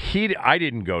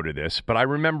didn't go to this, but I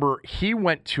remember he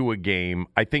went to a game.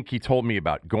 I think he told me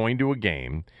about going to a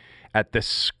game at the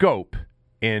Scope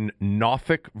in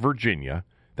Norfolk, Virginia.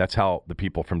 That's how the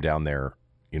people from down there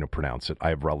pronounce it. I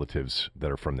have relatives that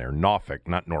are from there. Norfolk,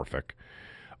 not Norfolk,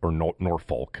 or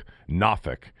Norfolk,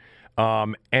 Norfolk.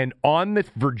 And on the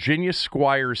Virginia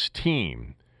Squires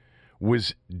team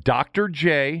was Dr.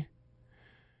 J,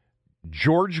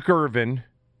 George Gervin,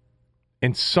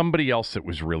 and somebody else that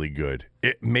was really good.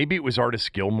 Maybe it was Artis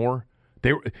Gilmore.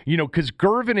 They were, because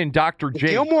Gervin and Dr. J.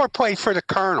 Gilmore played for the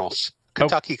Colonels.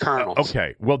 Kentucky Colonels.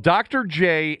 Okay. Well, Dr.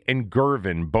 J and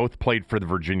Gervin both played for the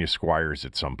Virginia Squires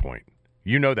at some point.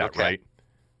 You know that, right?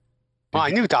 Well, I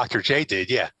knew Dr. J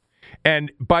did, yeah.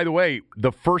 And by the way,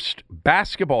 the first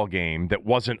basketball game that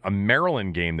wasn't a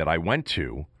Maryland game that I went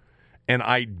to, and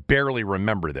I barely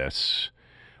remember this,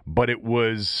 but it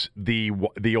was the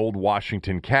old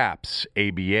Washington Caps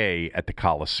ABA at the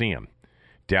Coliseum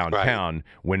downtown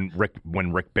when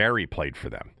Rick Barry played for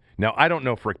them. Now, I don't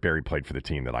know if Rick Barry played for the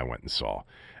team that I went and saw.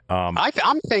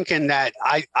 I'm thinking that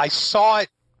I saw it.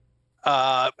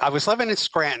 I was living in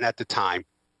Scranton at the time,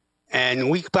 and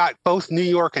we got both New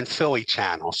York and Philly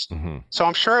channels. Mm-hmm. So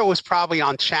I'm sure it was probably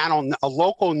on a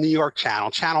local New York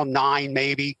channel, Channel 9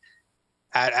 maybe,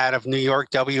 out of New York,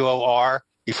 WOR,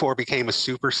 before it became a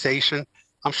super station.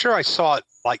 I'm sure I saw it,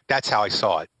 like that's how I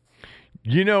saw it.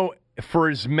 You know, for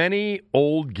as many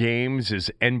old games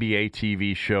as NBA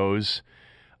TV shows,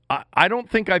 I don't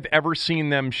think I've ever seen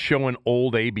them show an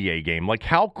old ABA game. Like,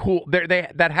 how cool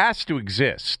that has to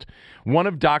exist. One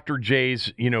of Dr.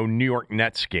 J's, New York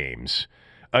Nets games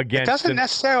against. It doesn't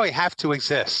necessarily have to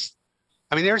exist.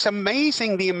 I mean, there's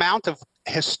amazing the amount of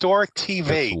historic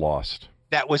TV lost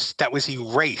that was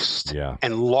erased and I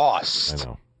lost.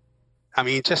 know. I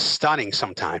mean, just stunning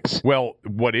sometimes. Well,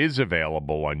 what is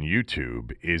available on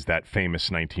YouTube is that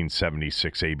famous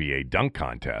 1976 ABA dunk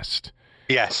contest.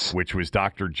 Yes. Which was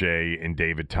Dr. J and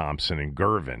David Thompson and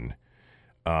Gervin.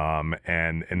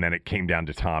 And then it came down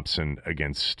to Thompson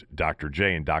against Dr.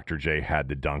 J, and Dr. J had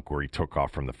the dunk where he took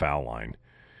off from the foul line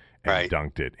and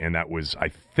dunked it. And that was, I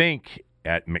think,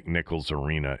 at McNichols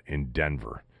Arena in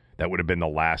Denver. That would have been the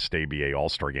last ABA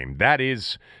All-Star game. That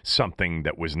is something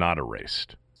that was not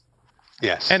erased.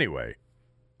 Yes. Anyway,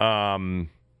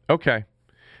 okay.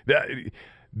 The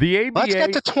ABA. Let's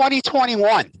get to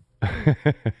 2021.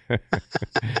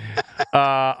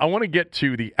 I want to get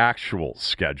to the actual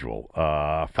schedule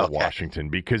for Washington,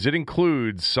 because it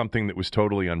includes something that was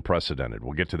totally unprecedented.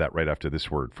 We'll get to that right after this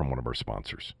word from one of our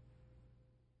sponsors.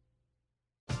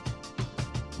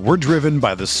 We're driven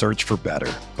by the search for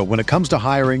better. But when it comes to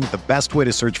hiring, the best way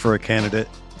to search for a candidate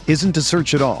isn't to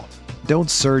search at all.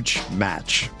 Don't search,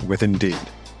 match with Indeed.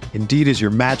 Indeed is your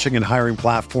matching and hiring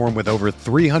platform with over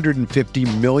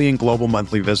 350 million global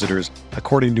monthly visitors,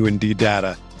 according to Indeed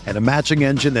data, and a matching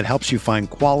engine that helps you find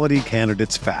quality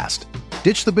candidates fast.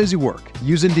 Ditch the busy work.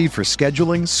 Use Indeed for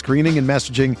scheduling, screening, and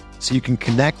messaging so you can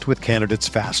connect with candidates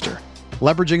faster.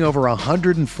 Leveraging over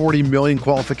 140 million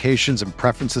qualifications and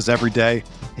preferences every day,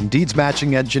 Indeed's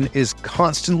matching engine is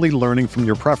constantly learning from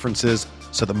your preferences,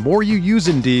 so the more you use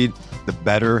Indeed, the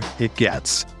better it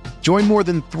gets. Join more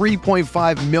than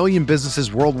 3.5 million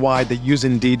businesses worldwide that use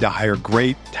Indeed to hire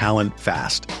great talent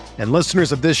fast. And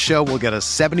listeners of this show will get a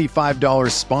 $75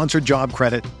 sponsored job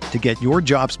credit to get your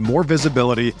jobs more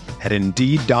visibility at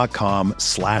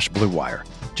Indeed.com/Blue Wire.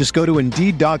 Just go to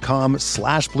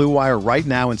Indeed.com/Blue Wire right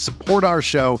now and support our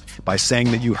show by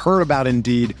saying that you heard about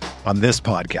Indeed on this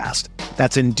podcast.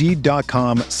 That's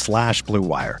Indeed.com/Blue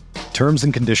Wire. Terms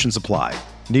and conditions apply.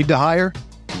 Need to hire?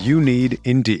 You need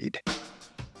Indeed.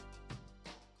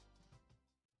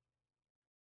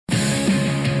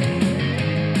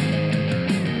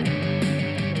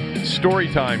 Story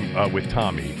time with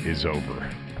Tommy is over.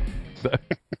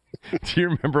 Do you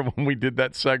remember when we did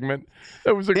that segment?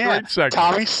 That was a great segment.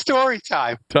 Tommy's story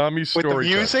time. Tommy's story time. With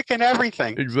the music and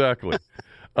everything. Exactly.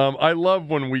 I love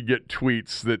when we get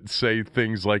tweets that say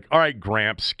things like, all right,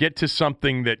 Gramps, get to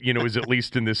something that, is at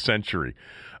least in this century.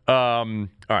 All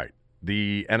right.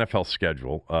 The NFL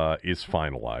schedule is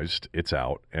finalized. It's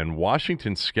out. And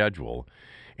Washington's schedule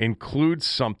includes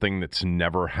something that's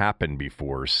never happened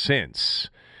before since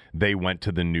they went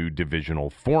to the new divisional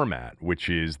format, which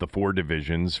is the 4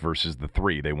 divisions versus the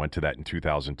 3. They went to that in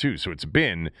 2002. So it's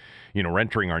been, we're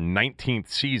entering our 19th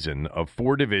season of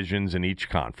 4 divisions in each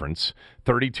conference,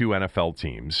 32 NFL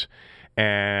teams.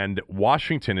 And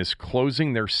Washington is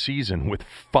closing their season with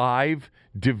 5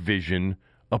 division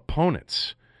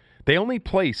opponents. They only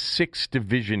play 6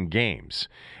 division games,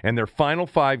 and their final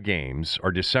 5 games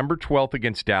are December 12th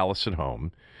against Dallas at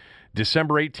home,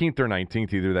 December 18th or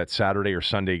 19th, either that Saturday or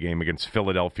Sunday game against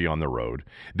Philadelphia on the road.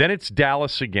 Then it's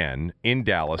Dallas again in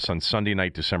Dallas on Sunday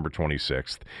night, December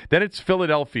 26th. Then it's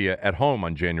Philadelphia at home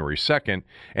on January 2nd,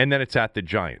 and then it's at the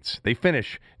Giants. They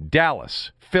finish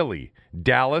Dallas, Philly,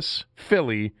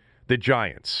 the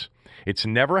Giants. It's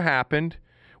never happened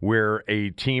where a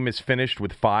team has finished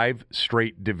with 5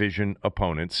 straight division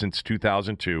opponents since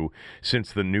 2002,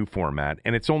 since the new format,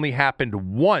 and it's only happened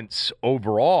once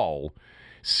overall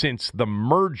since the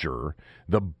merger.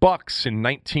 The Bucks in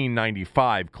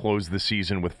 1995 closed the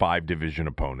season with 5 division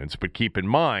opponents, but keep in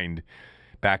mind,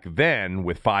 back then,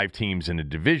 with 5 teams in a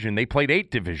division, they played 8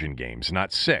 division games,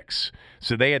 not 6.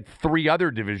 So they had 3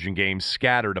 other division games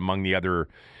scattered among the other,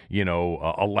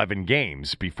 11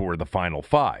 games before the final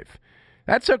 5.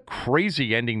 That's a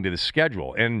crazy ending to the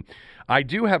schedule. And I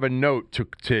do have a note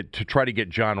to try to get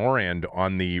John Orand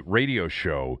on the radio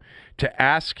show to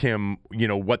ask him,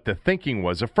 what the thinking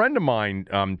was. A friend of mine,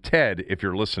 Ted, if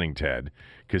you're listening, Ted,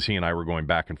 because he and I were going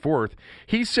back and forth,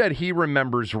 he said he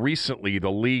remembers recently the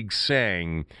league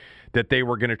saying that they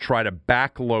were going to try to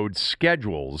backload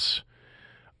schedules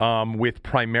with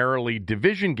primarily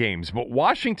division games. But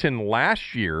Washington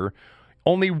last year,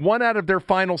 only 1 out of their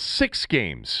final 6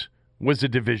 games was a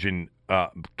division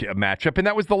matchup, and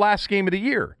that was the last game of the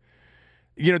year.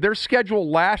 Their schedule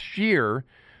last year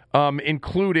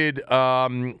included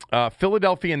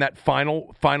Philadelphia in that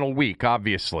final week,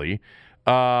 obviously.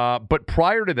 But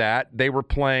prior to that, they were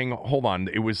playing,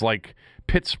 it was like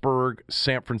Pittsburgh,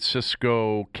 San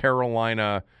Francisco,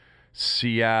 Carolina,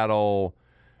 Seattle.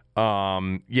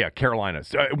 Carolina.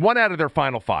 1 out of their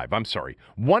final 5. I'm sorry.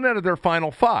 1 out of their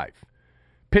final 5.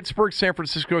 Pittsburgh, San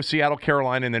Francisco, Seattle,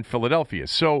 Carolina, and then Philadelphia.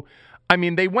 So,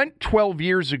 they went 12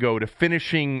 years ago to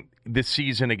finishing the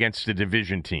season against a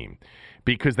division team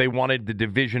because they wanted the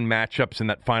division matchups in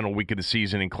that final week of the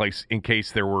season in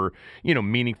case there were,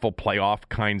 meaningful playoff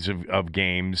kinds of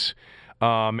games.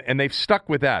 And they've stuck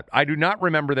with that. I do not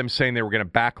remember them saying they were going to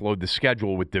backload the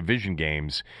schedule with division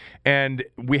games, and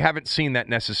we haven't seen that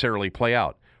necessarily play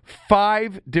out.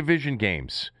 5 division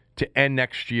games to end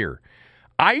next year.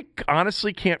 I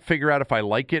honestly can't figure out if I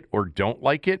like it or don't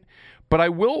like it, but I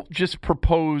will just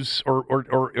propose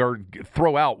or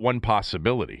throw out one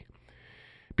possibility.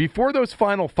 Before those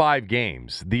final 5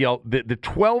 games, the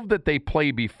 12 that they play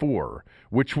before,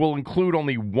 which will include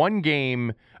only 1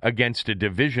 game against a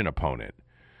division opponent,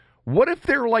 what if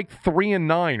they're like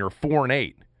 3-9 or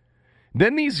 4-8?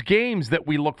 Then these games that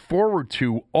we look forward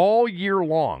to all year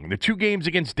long, the 2 games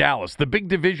against Dallas, the big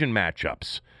division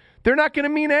matchups, they're not going to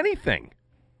mean anything.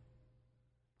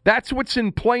 That's what's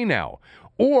in play now.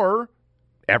 Or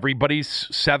everybody's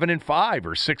 7-5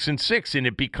 or 6-6, and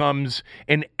it becomes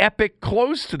an epic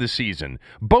close to the season.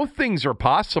 Both things are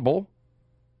possible.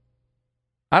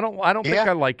 I don't think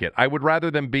I like it. I would rather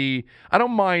them be. I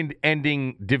don't mind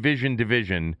ending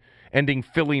division, ending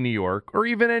Philly, New York, or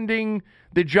even ending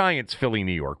the Giants, Philly,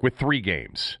 New York with 3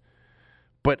 games.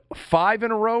 But 5 in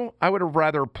a row, I would have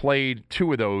rather played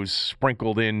 2 of those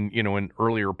sprinkled in, in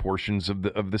earlier portions of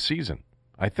the season.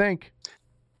 I think.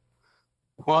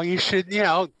 Well, you should,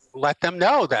 let them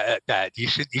know that you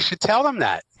should tell them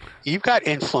that you've got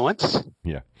influence.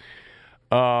 Yeah.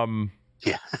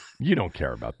 Yeah. You don't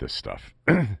care about this stuff.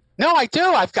 No, I do.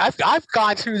 I've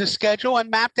gone through the schedule and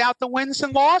mapped out the wins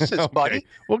and losses, Okay. buddy.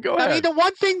 Well, go ahead. The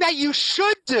one thing that you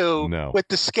should do with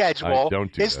the schedule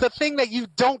is the thing that you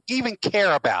don't even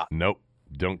care about. Nope.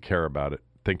 Don't care about it.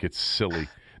 Think it's silly.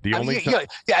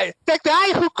 The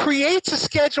guy who creates a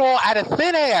schedule out of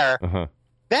thin air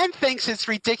then thinks it's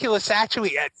ridiculous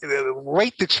actually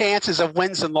rate the chances of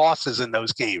wins and losses in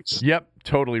those games. Yep,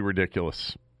 totally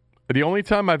ridiculous. The only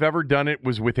time I've ever done it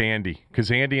was with Andy,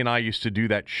 because Andy and I used to do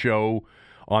that show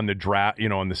on the draft,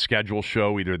 on the schedule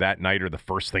show, either that night or the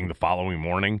first thing the following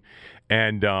morning.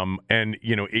 And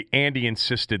Andy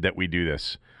insisted that we do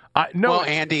this. Well,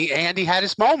 Andy had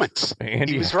his moments.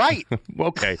 He was right.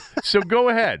 Okay, so go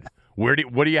ahead. What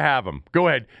do you have them? Go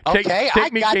ahead.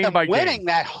 Take me game by game. Winning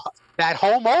that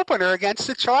home opener against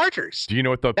the Chargers. Do you know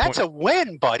what That's a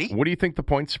win, buddy. What do you think the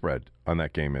point spread on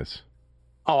that game is?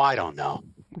 Oh, I don't know.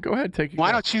 Go ahead, take it.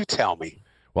 Why don't you tell me?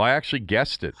 Well, I actually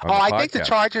guessed it. I think the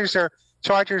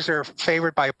Chargers are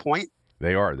favored by a point.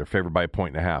 They are. They're favored by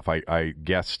 1.5. I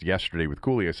guessed yesterday with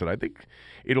Cooley. I said I think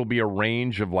it'll be a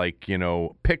range of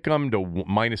pick them to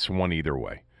 -1 either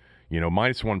way.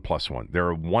 -1 +1.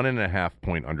 They're a 1.5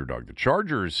 point underdog. The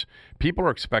Chargers, people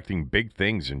are expecting big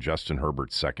things in Justin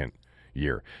Herbert's second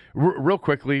year. Real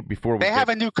quickly before they have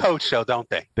a new coach, though, don't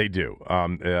they? They do.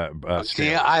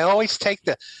 I always take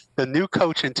the new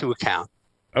coach into account.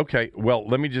 Okay. Well,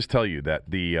 let me just tell you that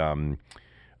the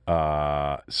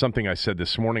something I said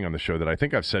this morning on the show that I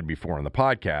think I've said before on the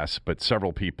podcast, but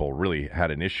several people really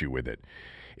had an issue with it.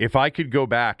 If I could go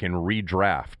back and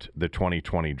redraft the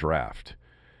 2020 draft,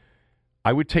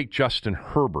 I would take Justin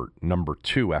Herbert number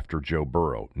 2 after Joe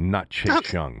Burrow, not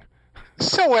Chase Young.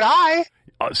 So would I.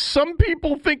 Some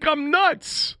people think I'm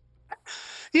nuts.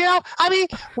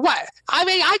 What?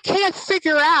 I can't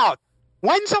figure out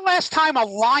when's the last time a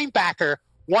linebacker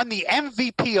won the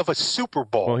MVP of a Super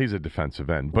Bowl. Well, he's a defensive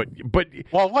end, but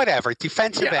well, whatever,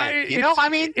 defensive end.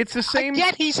 It's the same.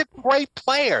 Yet he's a great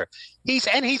player. He's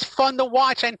fun to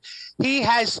watch, and he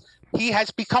has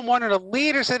become one of the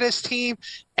leaders of this team,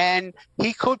 and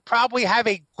he could probably have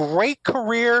a great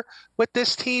career with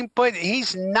this team, but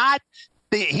he's not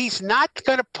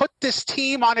going to put this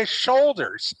team on his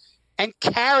shoulders and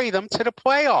carry them to the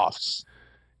playoffs.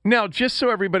 Now, just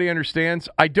so everybody understands,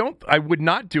 I would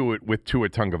not do it with Tua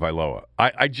Tagovailoa.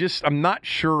 I'm not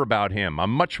sure about him.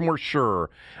 I'm much more sure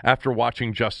after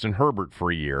watching Justin Herbert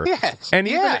for a year. Yes. And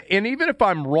even if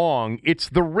I'm wrong, it's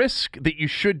the risk that you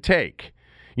should take,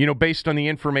 based on the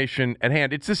information at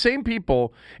hand. It's the same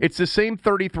people, it's the same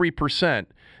 33%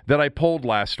 that I polled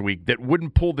last week that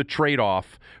wouldn't pull the trade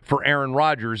off for Aaron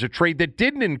Rodgers, a trade that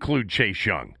didn't include Chase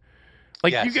Young.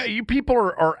 Like, yes. you people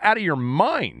are out of your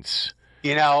minds.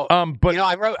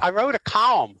 I wrote a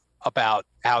column about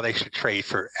how they should trade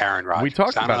for Aaron Rodgers. We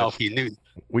talked about it. I don't know if you knew.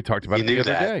 We talked about it the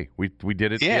other day. We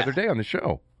did it the other day on the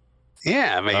show.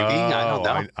 Yeah, maybe. I don't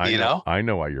know. I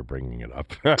know why you're bringing it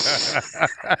up. But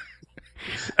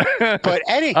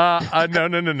no,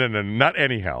 not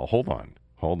anyhow. Hold on,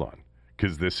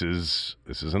 because this is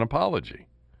an apology.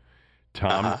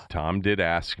 Tom did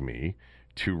ask me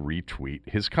to retweet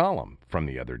his column from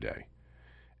the other day,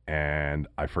 and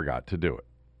I forgot to do it.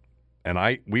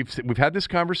 And we've had this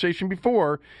conversation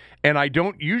before, and I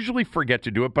don't usually forget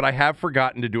to do it, but I have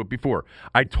forgotten to do it before.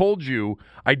 I told you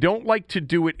I don't like to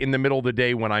do it in the middle of the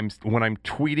day when I'm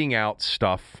tweeting out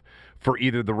stuff for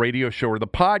either the radio show or the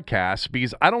podcast,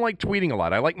 because I don't like tweeting a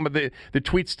lot. I like the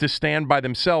tweets to stand by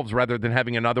themselves rather than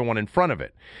having another one in front of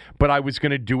it. But I was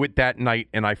going to do it that night,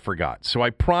 and I forgot. So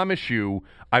I promise you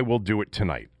I will do it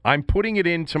tonight. I'm putting it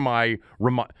into my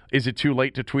Is it too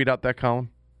late to tweet out that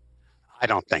column? I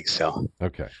don't think so.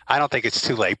 Okay. I don't think it's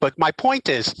too late. But my point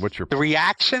is, the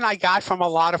reaction I got from a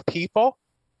lot of people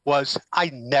was,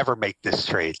 I never make this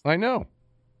trade. I know.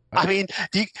 I'm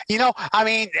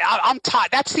tired.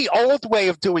 That's the old way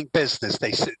of doing business,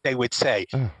 they would say.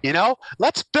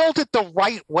 Let's build it the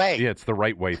right way. Yeah, it's the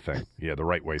right way thing. Yeah, the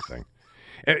right way thing.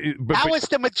 That was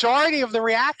the majority of the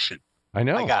reaction. I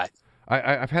know. I got.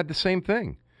 I've had the same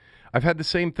thing.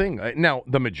 Now,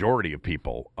 the majority of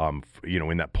people, in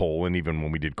that poll, and even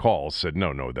when we did calls, said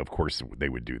no, of course they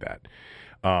would do that.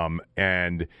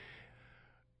 And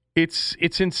it's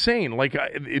insane. Like,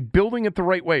 building it the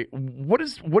right way. What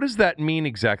does that mean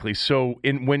exactly? So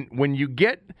when you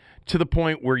get to the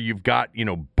point where you've got,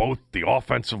 both the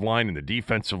offensive line and the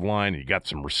defensive line, and you got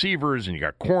some receivers, and you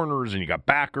got corners, and you got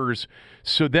backers.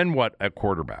 So then what at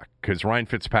quarterback? Because Ryan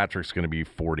Fitzpatrick's going to be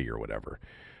 40 or whatever.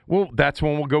 Well, that's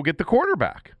when we'll go get the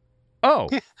quarterback. Oh,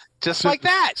 just like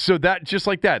that. So just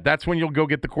like that. That's when you'll go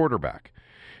get the quarterback.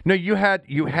 No, you had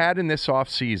in this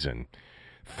offseason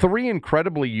 3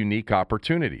 incredibly unique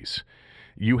opportunities.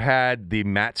 You had the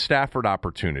Matt Stafford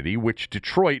opportunity, which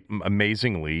Detroit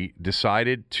amazingly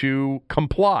decided to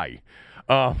comply.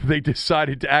 They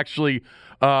decided to actually,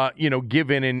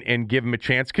 give in and give him a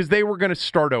chance, because they were going to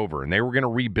start over and they were going to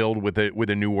rebuild with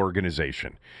a new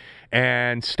organization.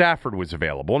 And Stafford was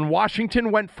available, and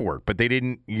Washington went for it, but they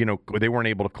didn't, they weren't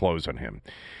able to close on him.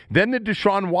 Then the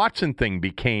Deshaun Watson thing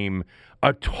became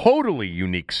a totally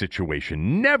unique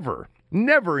situation. Never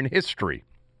in history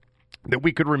that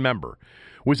we could remember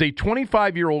was a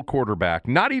 25-year-old quarterback,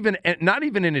 not even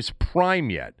in his prime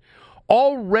yet,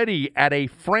 already at a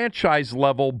franchise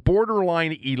level,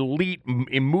 borderline elite,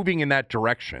 in moving in that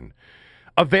direction,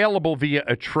 available via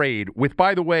a trade with,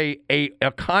 by the way, a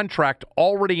contract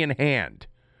already in hand.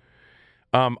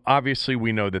 Obviously,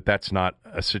 we know that that's not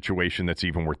a situation that's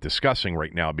even worth discussing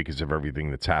right now because of everything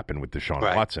that's happened with Deshaun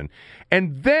Watson.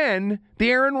 And then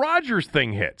the Aaron Rodgers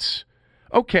thing hits.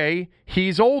 Okay,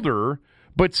 he's older,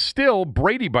 but still,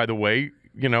 Brady, by the way,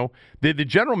 the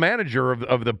general manager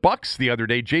of the Bucs the other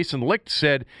day, Jason Licht,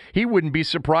 said he wouldn't be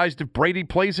surprised if Brady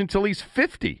plays until he's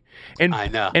 50. And I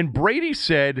know. And Brady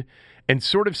said, and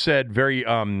sort of said very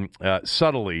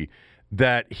subtly,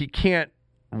 that he can't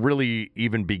really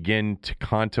even begin to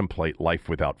contemplate life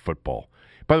without football.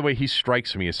 By the way, he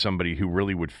strikes me as somebody who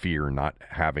really would fear not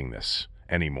having this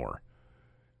anymore.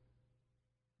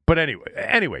 But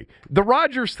anyway, the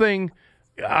Rodgers thing,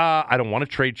 I don't want to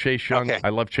trade Chase Young. Okay. I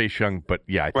love Chase Young, but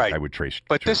yeah, I think I would trade.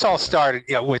 But this all started,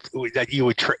 with that you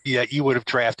would have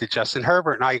drafted Justin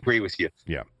Herbert, and I agree with you.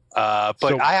 Yeah.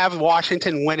 But I have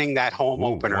Washington winning that home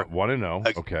opener.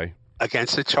 1-0. Okay.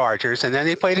 Against the Chargers, and then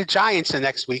they play the Giants the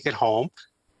next week at home.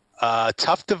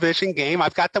 Tough division game.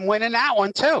 I've got them winning that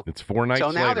one too. It's 4 nights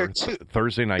later. Now they're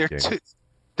Thursday night game.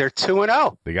 They're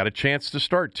 2-0. They got a chance to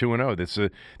start 2-0. This is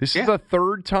the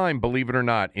third time, believe it or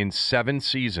not, in 7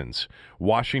 seasons,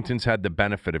 Washington's had the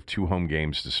benefit of 2 home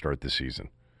games to start the season.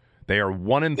 They are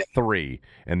 1-3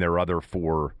 in their other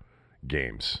 4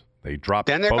 games. They dropped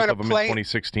both of them in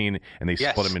 2016, and they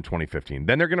split them in 2015.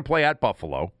 Then they're going to play at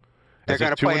Buffalo. They're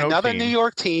going to play another New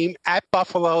York team at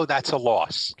Buffalo. That's a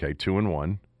loss. Okay,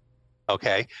 2-1.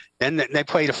 Okay. Then they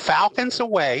play the Falcons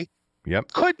away,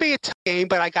 Yep. Could be a tough game,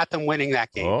 but I got them winning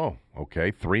that game. Oh,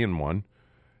 okay. 3-1.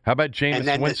 How about Jameis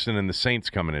then Winston and the Saints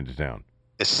coming into town?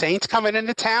 The Saints coming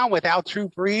into town without Drew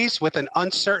Brees with an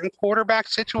uncertain quarterback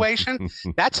situation.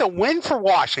 That's a win for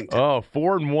Washington. Oh,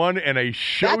 4-1 and a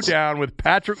showdown with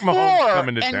Patrick Mahomes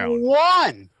coming to town.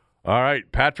 4-1. All right,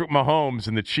 Patrick Mahomes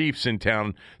and the Chiefs in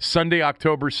town Sunday,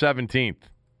 October 17th.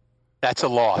 That's a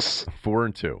loss.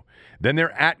 4-2. Then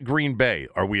they're at Green Bay.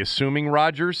 Are we assuming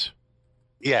Rodgers?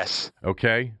 Yes.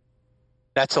 Okay.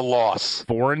 That's a loss.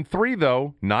 4-3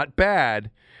 though, not bad.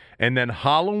 And then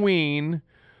Halloween,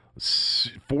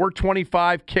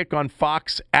 4:25 kick on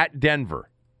Fox at Denver.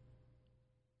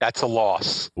 That's a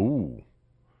loss. Ooh.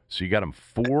 So you got them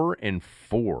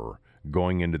 4-4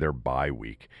 going into their bye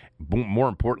week. More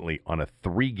importantly, on a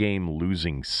 3-game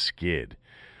losing skid.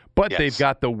 But they've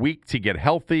got the week to get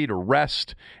healthy, to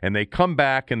rest, and they come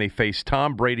back and they face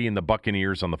Tom Brady and the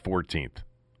Buccaneers on the 14th.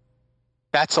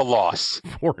 That's a loss.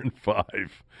 4-5.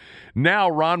 Now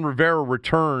Ron Rivera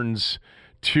returns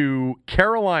to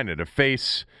Carolina to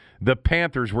face the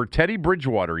Panthers, where Teddy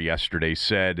Bridgewater yesterday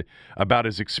said about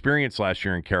his experience last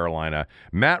year in Carolina,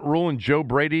 Matt Rule and Joe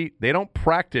Brady, they don't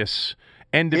practice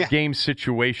end-of-game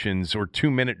situations or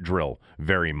 2-minute drill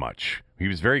very much. He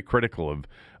was very critical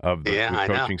of the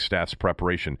coaching staff's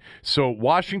preparation. So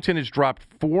Washington has dropped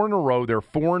 4 in a row. They're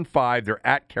 4-5. They're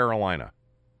at Carolina.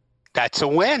 That's a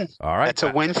win. All right. That's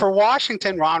a win for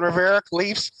Washington. Ron Rivera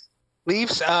leaves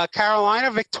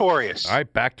Carolina victorious. All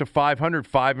right, back to 500,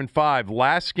 5-5.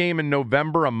 Last game in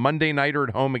November, a Monday nighter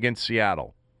at home against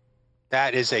Seattle.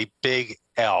 That is a big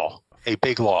L, a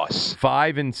big loss.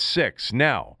 5-6.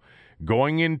 Now,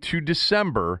 going into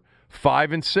December,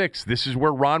 5-6. This is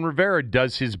where Ron Rivera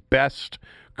does his best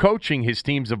coaching. His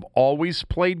teams have always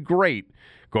played great.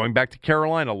 Going back to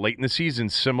Carolina late in the season,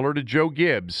 similar to Joe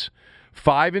Gibbs.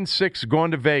 5-6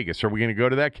 going to Vegas. Are we going to go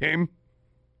to that game?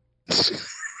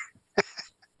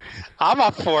 I'm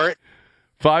up for it.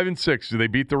 5-6. Do they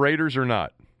beat the Raiders or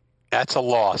not? That's a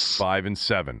loss.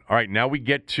 5-7. All right, now we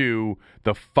get to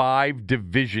the 5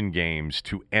 division games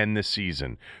to end the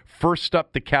season. First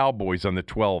up, the Cowboys on the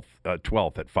 12th at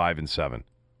 5-7.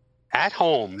 At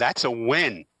home, that's a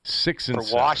win. 6-7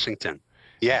 for Washington.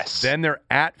 Yes. Then they're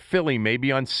at Philly,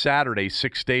 maybe on Saturday,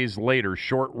 6 days later,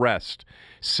 short rest.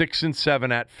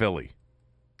 6-7 at Philly.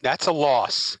 That's a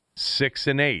loss.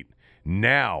 6-8.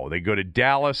 Now they go to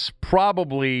Dallas,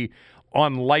 probably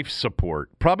on life support.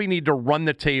 Probably need to run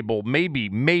the table, maybe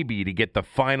to get the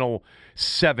final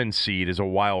 7 seed as a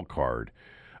wild card.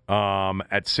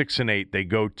 At 6-8, they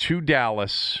go to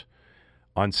Dallas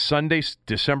on Sunday,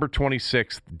 December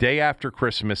 26th, day after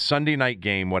Christmas, Sunday night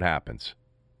game. What happens?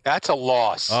 That's a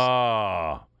loss.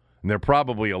 And they're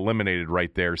probably eliminated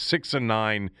right there.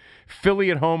 6-9. Philly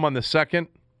at home on the 2nd.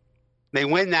 They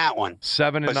win that one.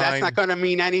 7-9. Because that's not going to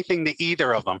mean anything to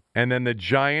either of them. And then the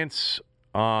Giants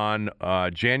on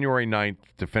January 9th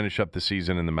to finish up the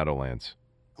season in the Meadowlands.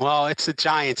 Well, it's the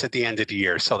Giants at the end of the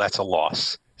year, so that's a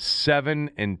loss.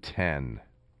 7-10.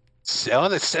 So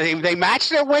they matched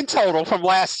their win total from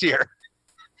last year.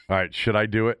 All right, should I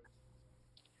do it?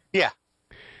 Yeah.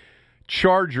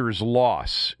 Chargers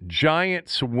loss.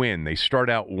 Giants win. They start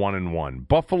out 1-1.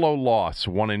 Buffalo loss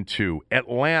 1-2.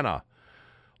 Atlanta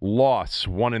loss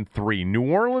 1-3.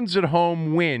 New Orleans at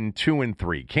home win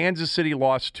 2-3. Kansas City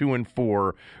lost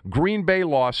 2-4. Green Bay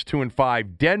lost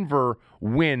 2-5. Denver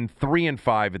win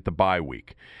 3-5 at the bye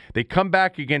week. They come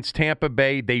back against Tampa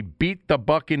Bay. They beat the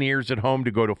Buccaneers at home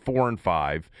to go to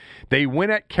 4-5. They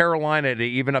win at Carolina to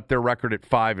even up their record at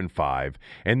 5-5.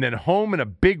 And then home in a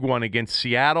big one against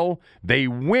Seattle. They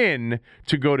win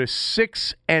to go to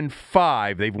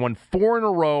 6-5. They've won 4 in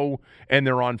a row, and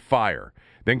they're on fire.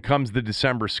 Then comes the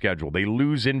December schedule. They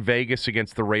lose in Vegas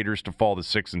against the Raiders to fall to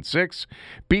 6-6.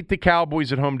 Beat the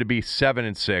Cowboys at home to be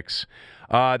 7-6.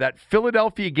 That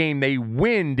Philadelphia game, they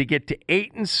win to get to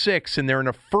 8-6, and they're in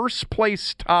a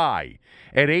first-place tie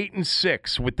at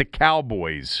 8-6 with the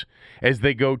Cowboys as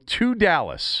they go to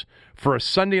Dallas for a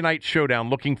Sunday night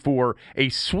showdown looking for a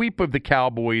sweep of the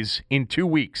Cowboys in 2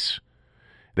 weeks.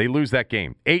 They lose that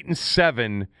game.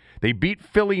 8-7. They beat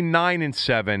Philly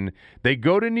 9-7. They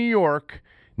go to New York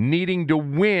needing to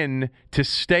win to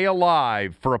stay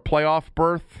alive for a playoff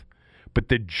berth. But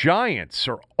the Giants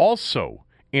are also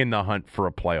in the hunt for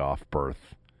a playoff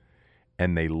berth.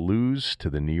 And they lose to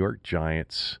the New York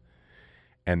Giants.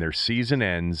 And their season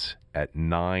ends at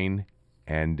 9-8.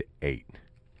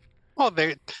 Well,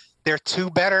 they're 2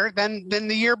 better than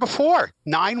the year before.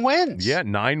 9 wins. Yeah,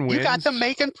 9 wins. You got them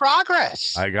making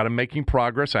progress. I got them making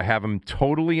progress. I have them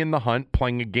totally in the hunt,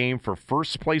 playing a game for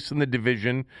first place in the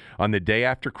division on the day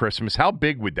after Christmas. How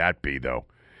big would that be, though?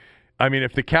 I mean,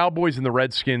 if the Cowboys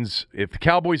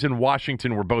and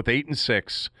Washington were both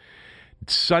 8-6,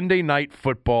 Sunday night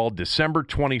football, December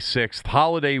 26th,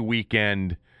 holiday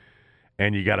weekend,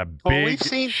 and you got a big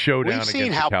showdown against the Cowboys. We've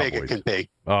seen how big it can be.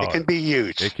 It can be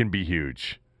huge. It can be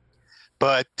huge.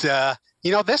 But,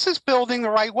 this is building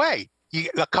the right way.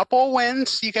 A couple of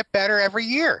wins, you get better every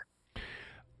year.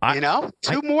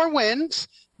 2 more wins,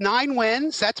 9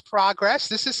 wins, that's progress.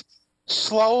 This is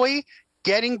slowly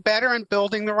getting better and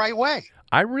building the right way.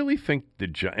 I really think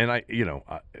this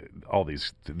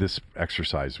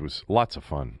exercise was lots of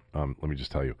fun. Let me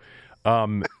just tell you.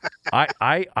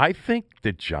 I think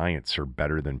the Giants are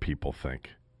better than people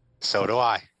think. So do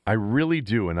I. I really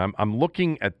do, and I'm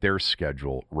looking at their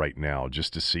schedule right now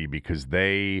just to see, because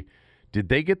did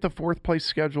they get the 4th place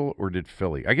schedule, or did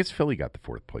Philly? I guess Philly got the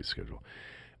 4th place schedule.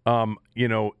 None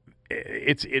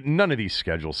of these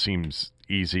schedules seems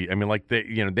easy. I mean, like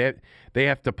they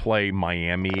have to play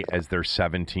Miami as their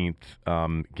 17th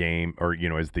game, or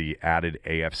as the added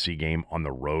AFC game on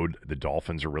the road. The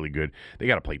Dolphins are really good. They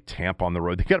got to play Tampa on the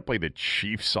road. They got to play the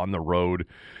Chiefs on the road.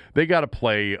 They got to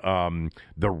play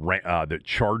the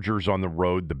Chargers on the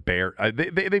road. The Bears.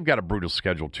 They've got a brutal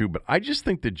schedule too. But I just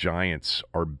think the Giants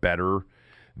are better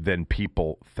than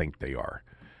people think they are,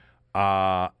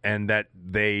 and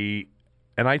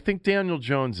I think Daniel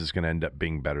Jones is going to end up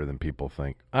being better than people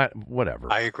think.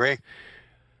 Whatever. I agree.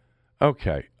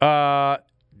 Okay. I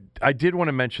did want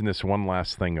to mention this one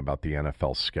last thing about the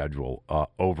NFL schedule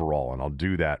overall, and I'll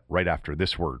do that right after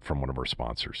this word from one of our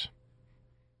sponsors.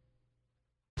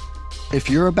 If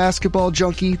you're a basketball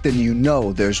junkie, then you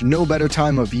know there's no better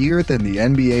time of year than the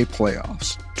NBA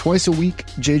playoffs. Twice a week,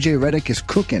 JJ Redick is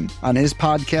cooking on his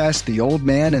podcast, The Old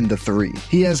Man and the Three.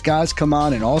 He has guys come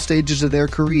on in all stages of their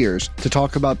careers to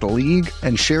talk about the league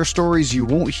and share stories you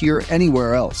won't hear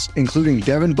anywhere else, including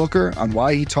Devin Booker on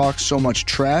why he talks so much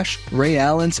trash, Ray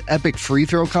Allen's epic free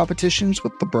throw competitions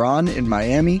with LeBron in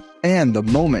Miami, and the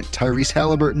moment Tyrese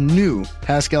Halliburton knew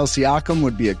Pascal Siakam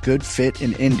would be a good fit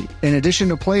in Indy. In addition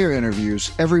to player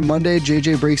interviews, every Monday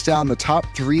JJ breaks down the top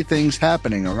 3 things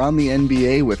happening around the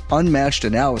NBA with unmatched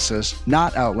analysis,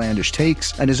 not outlandish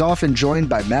takes, and is often joined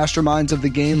by masterminds of the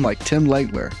game like Tim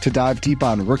Legler to dive deep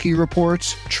on rookie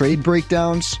reports, trade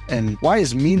breakdowns, and why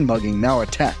is mean mugging now a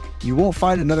tech? You won't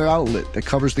find another outlet that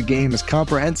covers the game as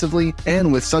comprehensively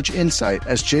and with such insight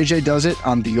as JJ does it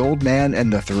on The Old Man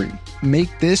and the Three.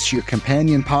 Make this your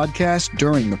companion podcast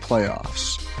during the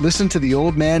playoffs. Listen to The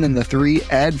Old Man and the Three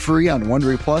ad-free on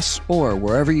Wondery Plus or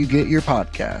wherever you get your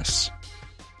podcasts.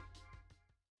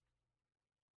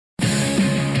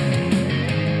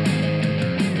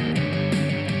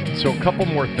 So a couple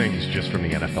more things just from the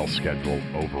NFL schedule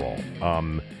overall.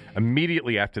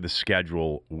 Immediately after the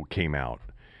schedule came out,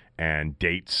 and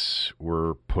dates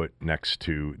were put next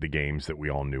to the games that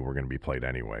we all knew were going to be played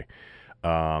anyway.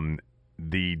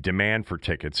 The demand for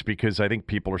tickets, because I think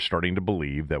people are starting to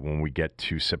believe that when we get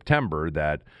to September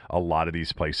that a lot of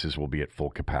these places will be at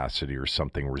full capacity or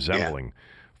something resembling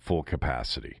full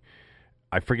capacity.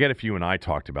 I forget if you and I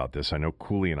talked about this. I know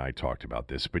Cooley and I talked about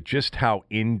this, but just how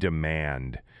in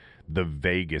demand the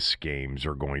Vegas games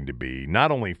are going to be,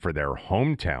 not only for their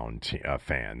hometown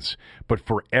fans, but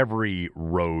for every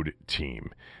road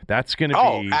team. That's going to be...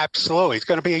 Oh, absolutely. It's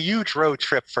going to be a huge road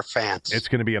trip for fans. It's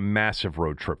going to be a massive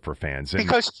road trip for fans.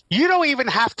 Because you don't even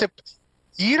have to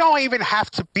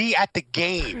be at the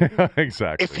game.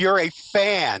 Exactly. If you're a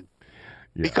fan.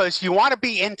 Yeah. Because you want to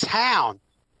be in town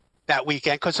that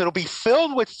weekend, because it'll be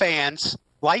filled with fans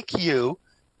like you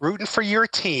rooting for your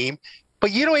team.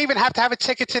 But you don't even have to have a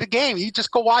ticket to the game. You just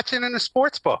go watch it in the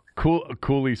sports book.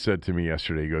 Cooley said to me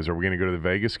yesterday, he goes, "Are we going to go to the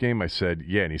Vegas game?" I said,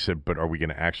 "Yeah." And he said, "But are we going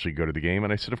to actually go to the game?"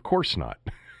 And I said, "Of course not."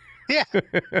 Yeah.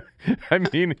 I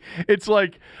mean, it's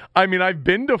like, I've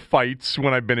been to fights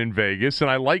when I've been in Vegas, and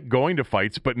I like going to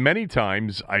fights, but many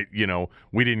times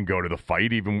we didn't go to the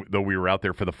fight, even though we were out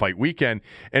there for the fight weekend.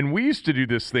 And we used to do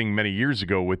this thing many years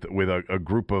ago with a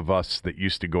group of us that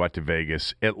used to go out to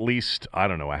Vegas at least, I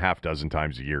don't know, a half dozen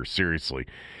times a year. Seriously.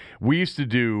 We used to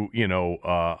do,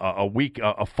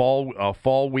 a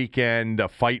fall weekend, a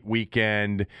fight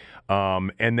weekend,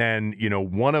 and then,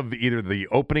 one of either the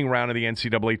opening round of the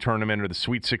NCAA tournament or the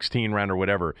Sweet 16 round or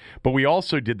whatever. But we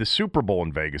also did the Super Bowl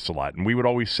in Vegas a lot, and we would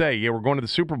always say, "Yeah, we're going to the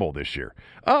Super Bowl this year."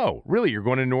 "Oh, really? You're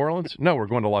going to New Orleans?" "No, we're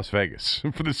going to Las Vegas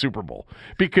for the Super Bowl,"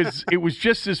 because it was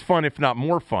just as fun, if not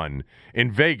more fun,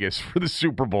 in Vegas for the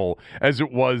Super Bowl as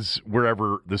it was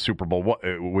wherever the Super Bowl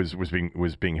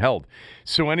was being held.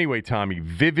 So anyway, Tommy,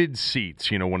 Vivid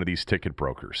Seats, one of these ticket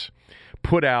brokers,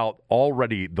 put out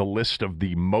already the list of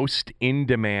the most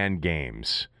in-demand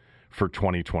games for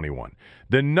 2021.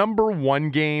 The number one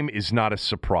game is not a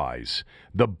surprise.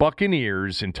 The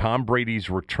Buccaneers and Tom Brady's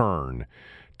return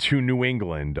to New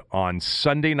England on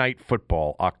Sunday Night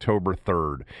Football, October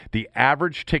 3rd. The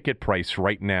average ticket price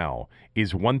right now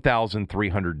is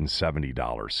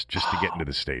 $1,370 just to get into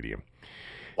the stadium.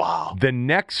 Wow. The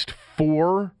next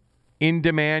 4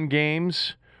 in-demand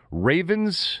games,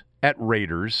 Ravens at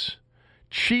Raiders,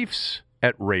 Chiefs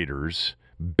at Raiders,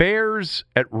 Bears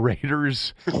at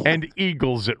Raiders, and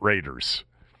Eagles at Raiders.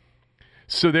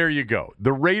 So there you go.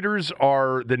 The Raiders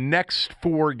are the next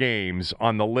 4 games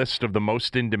on the list of the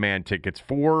most in-demand tickets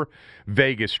for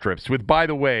Vegas trips with, by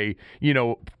the way,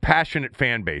 passionate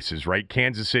fan bases, right?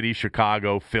 Kansas City,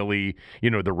 Chicago, Philly,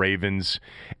 the Ravens.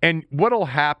 And what'll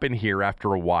happen here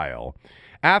after a while,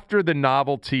 after the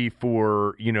novelty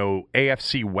for,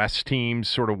 AFC West teams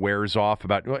sort of wears off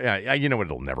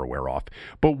it'll never wear off.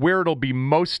 But where it'll be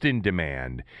most in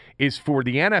demand is for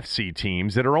the NFC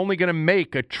teams that are only going to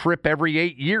make a trip every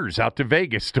 8 years out to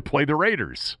Vegas to play the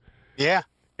Raiders. Yeah.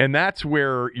 And that's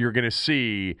where you're going to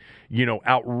see,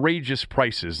 outrageous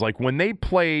prices. Like when they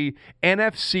play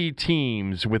NFC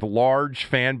teams with large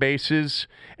fan bases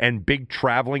and big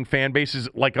traveling fan bases,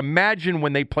 like imagine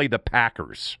when they play the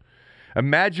Packers.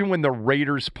 Imagine when the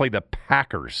Raiders play the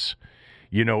Packers,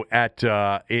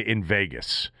 in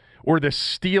Vegas, or the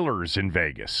Steelers in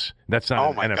Vegas. That's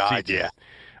not an NFC God, team. Yeah.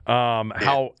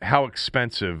 How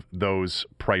expensive those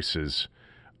prices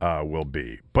will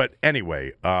be. But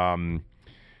anyway,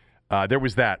 there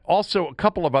was that. Also, a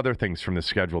couple of other things from the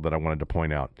schedule that I wanted to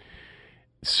point out.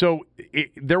 So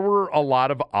there were a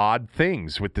lot of odd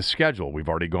things with the schedule. We've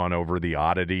already gone over the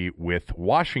oddity with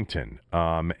Washington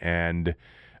and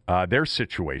their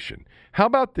situation. How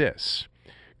about this?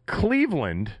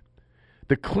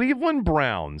 The Cleveland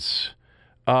Browns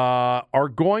are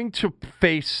going to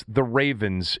face the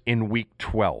Ravens in Week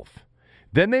 12.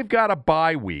 Then they've got a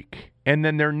bye week, and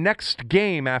then their next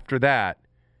game after that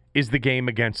is the game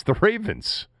against the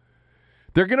Ravens.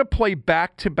 They're going to play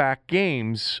back-to-back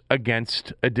games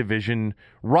against a division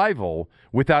rival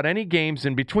without any games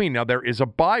in between. Now, there is a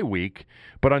bye week,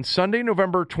 but on Sunday,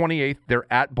 November 28th,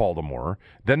 they're at Baltimore.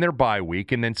 Then their bye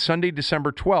week, and then Sunday,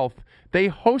 December 12th, they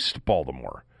host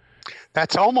Baltimore.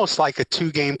 That's almost like a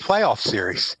 2-game playoff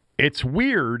series. It's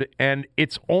weird, and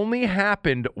it's only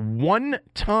happened one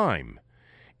time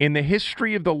in the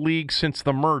history of the league since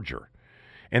the merger.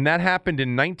 And that happened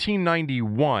in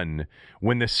 1991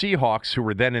 when the Seahawks, who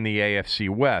were then in the AFC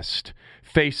West,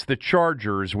 faced the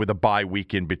Chargers with a bye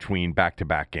week in between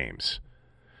back-to-back games.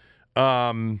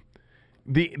 The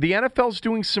NFL's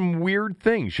doing some weird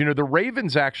things. The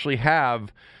Ravens actually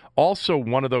have also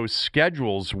one of those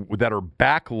schedules that are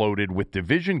backloaded with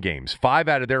division games. 5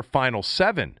 out of their final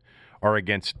 7 are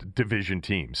against division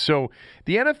teams. So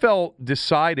the NFL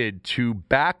decided to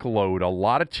backload a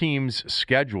lot of teams'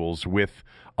 schedules with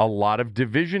a lot of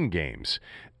division games.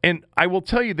 And I will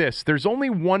tell you this, there's only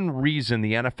one reason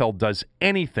the NFL does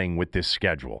anything with this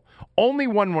schedule. Only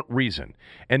one reason,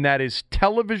 and that is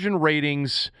television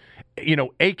ratings,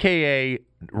 AKA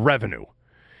revenue.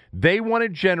 They want to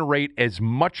generate as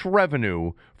much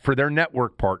revenue for their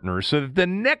network partners so that the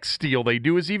next deal they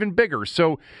do is even bigger.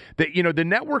 So that, the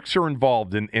networks are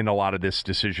involved in a lot of this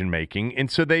decision making. And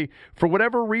so they, for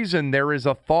whatever reason, there is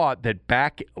a thought that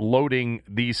backloading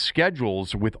these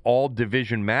schedules with all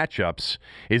division matchups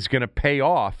is going to pay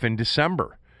off in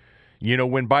December.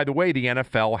 When, by the way, the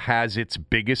NFL has its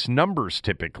biggest numbers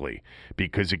typically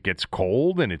because it gets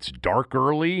cold and it's dark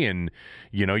early and,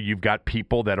 you've got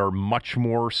people that are much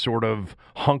more sort of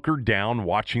hunkered down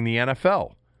watching the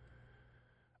NFL.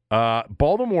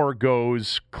 Baltimore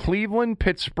goes Cleveland,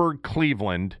 Pittsburgh,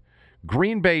 Cleveland,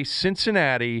 Green Bay,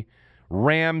 Cincinnati,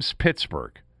 Rams,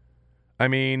 Pittsburgh. I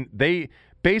mean, they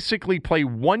basically play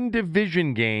one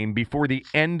division game before the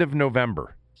end of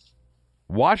November.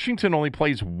 Washington only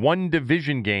plays one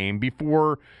division game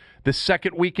before the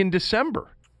second week in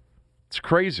December. It's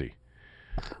crazy.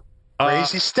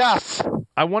 Crazy stuff.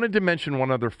 I wanted to mention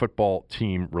one other football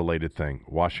team-related thing,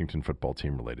 Washington football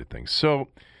team-related thing. So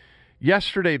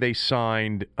yesterday they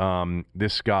signed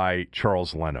this guy,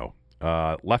 Charles Leno,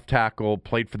 left tackle,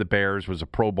 played for the Bears, was a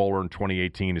Pro Bowler in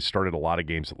 2018, has started a lot of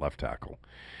games at left tackle.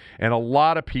 And a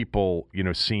lot of people,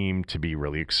 seem to be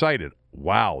really excited.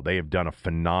 Wow, they have done a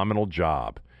phenomenal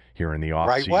job here in the offseason.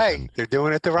 Right way. They're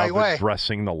doing it the right way.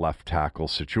 Addressing the left tackle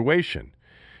situation.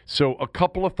 So a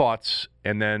couple of thoughts,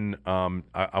 and then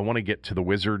I want to get to the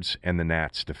Wizards and the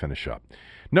Nats to finish up.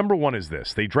 Number one is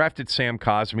this. They drafted Sam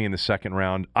Cosmi in the second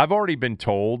round. I've already been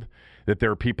told that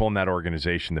there are people in that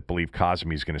organization that believe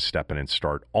Cosmi is going to step in and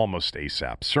start almost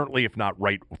ASAP. Certainly, if not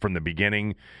right from the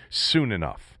beginning, soon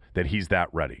enough. that he's that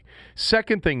ready.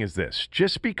 Second thing is this.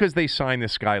 Just because they signed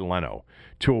this guy Leno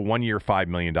to a 1-year, $5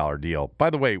 million deal, by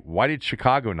the way, why did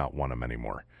Chicago not want him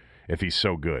anymore if he's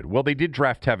so good? Well, they did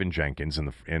draft Tevin Jenkins in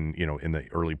the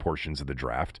early portions of the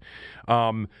draft.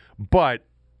 But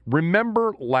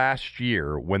remember last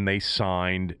year when they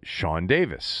signed Sean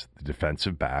Davis, the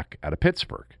defensive back out of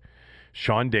Pittsburgh.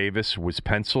 Sean Davis was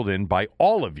penciled in by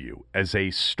all of you as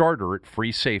a starter at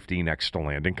free safety next to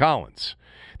Landon Collins.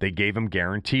 They gave him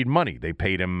guaranteed money. They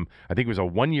paid him, I think it was a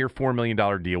 1-year, $4 million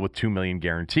deal with $2 million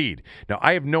guaranteed. Now,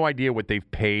 I have no idea what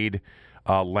they've paid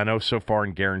Leno so far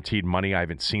in guaranteed money. I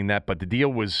haven't seen that, but the deal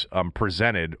was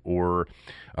presented or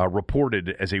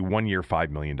reported as a 1-year, $5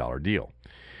 million deal.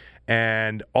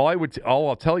 And all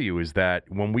I'll tell you is that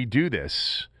when we do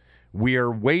this, we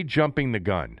are way jumping the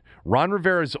gun. Ron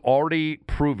Rivera's already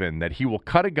proven that he will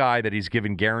cut a guy that he's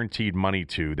given guaranteed money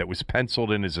to that was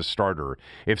penciled in as a starter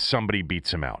if somebody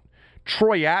beats him out.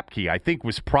 Troy Apke, I think,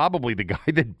 was probably the guy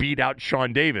that beat out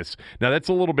Sean Davis. Now, that's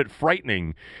a little bit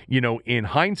frightening, in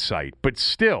hindsight, but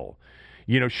still,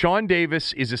 Sean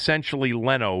Davis is essentially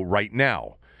Leno right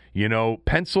now.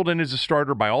 Penciled in as a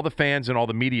starter by all the fans and all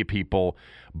the media people.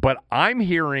 But I'm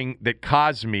hearing that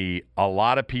Cosme, a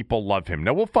lot of people love him.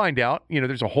 Now, we'll find out.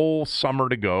 There's a whole summer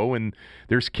to go, and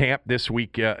there's camp this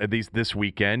week, this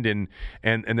weekend, and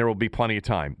there will be plenty of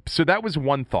time. So that was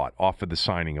one thought off of the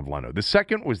signing of Leno. The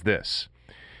second was this.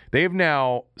 They have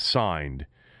now signed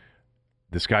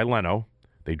this guy Leno.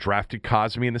 They drafted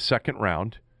Cosme in the second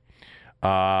round.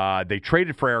 They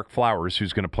traded for Eric Flowers,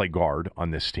 who's going to play guard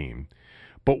on this team.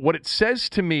 But what it says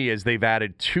to me is they've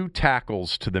added 2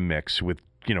 tackles to the mix with,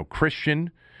 Christian,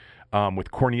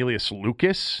 with Cornelius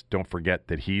Lucas. Don't forget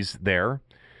that he's there.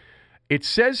 It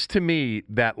says to me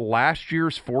that last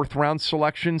year's 4th-round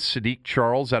selection, Sadiq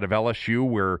Charles out of LSU,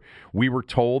 where we were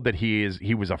told that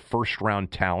he was a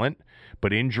first-round talent,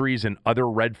 but injuries and other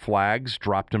red flags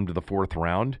dropped him to the 4th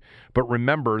round. But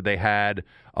remember, they had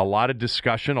a lot of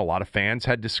discussion. A lot of fans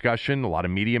had discussion. A lot of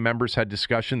media members had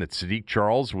discussion that Sadiq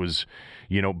Charles was,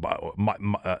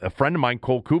 a friend of mine,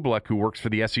 Cole Kublek, who works for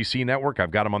the SEC Network.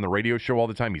 I've got him on the radio show all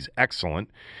the time. He's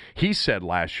excellent. He said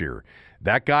last year,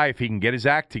 that guy, if he can get his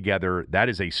act together, that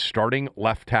is a starting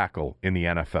left tackle in the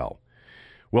NFL.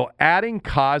 Well, adding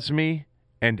Cosme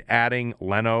and adding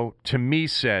Leno, to me,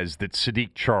 says that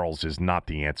Sadiq Charles is not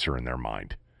the answer in their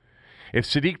mind. If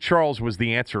Sadiq Charles was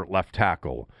the answer at left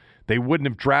tackle, they wouldn't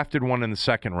have drafted one in the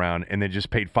second round and then just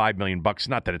paid $5 million.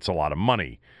 Not that it's a lot of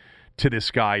money to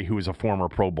this guy who is a former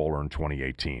Pro Bowler in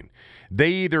 2018. They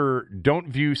either don't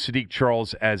view Sadiq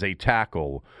Charles as a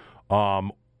tackle,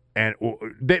 and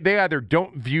they either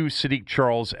don't view Sadiq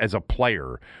Charles as a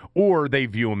player, or they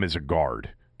view him as a guard,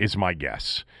 is my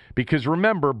guess. Because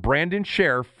remember, Brandon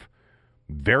Sheriff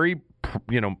very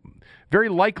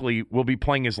likely will be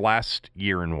playing his last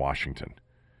year in Washington.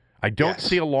 I don't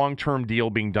see a long-term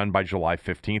deal being done by July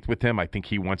 15th with him. I think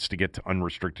he wants to get to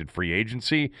unrestricted free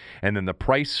agency, and then the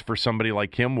price for somebody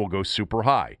like him will go super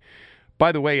high.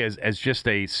 By the way, as just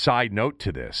a side note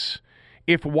to this,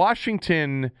 if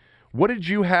Washington, what did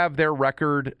you have their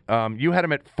record? You had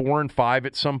them at 4-5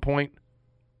 at some point?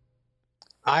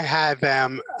 I had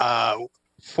them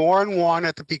 4-1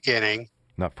 at the beginning.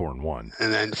 Not 4-1.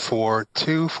 And then 4-2,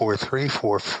 4-3,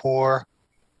 4-4. What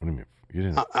do you mean? You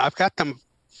didn't. I've got them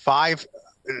 5.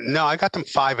 No, I got them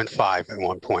 5-5 at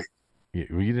one point. You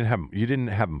didn't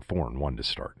have them 4-1 to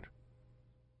start,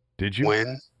 did you?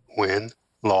 Win,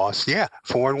 loss. Yeah,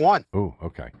 4-1. Oh,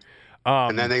 okay.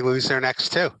 And then they lose their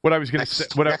next 2. What I was going to say,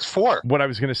 next 4. What I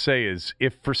was going to say is,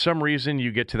 if for some reason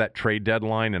you get to that trade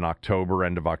deadline in October,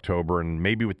 end of October, and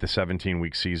maybe with the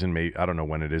 17-week season, I don't know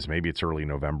when it is. Maybe it's early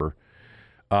November.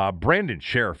 Brandon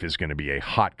Sheriff is going to be a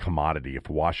hot commodity if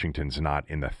Washington's not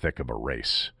in the thick of a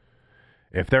race.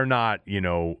 If they're not,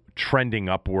 trending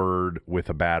upward with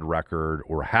a bad record,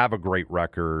 or have a great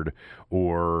record,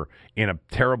 or in a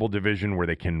terrible division where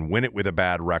they can win it with a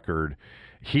bad record,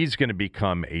 he's going to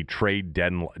become a trade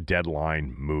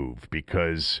deadline move,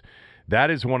 because that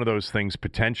is one of those things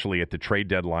potentially at the trade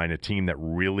deadline, a team that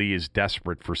really is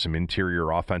desperate for some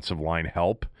interior offensive line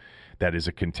help that is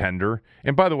a contender.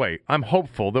 And by the way, I'm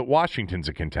hopeful that Washington's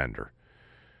a contender.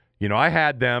 I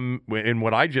had them in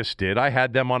what I just did. I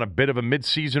had them on a bit of a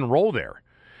midseason roll there.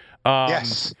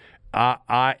 Yes.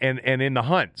 And in the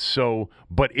hunt. So,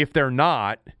 but if they're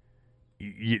not,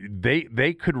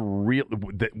 they could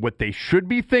what they should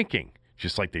be thinking,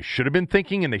 just like they should have been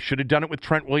thinking, and they should have done it with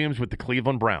Trent Williams with the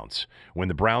Cleveland Browns when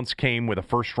the Browns came with a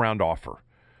first-round offer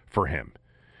for him.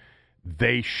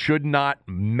 They should not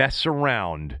mess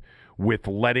around with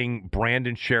letting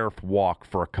Brandon Sheriff walk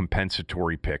for a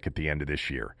compensatory pick at the end of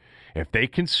this year. If they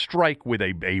can strike with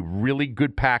a really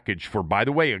good package for, by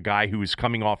the way, a guy who is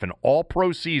coming off an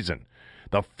all-pro season,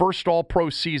 the first all-pro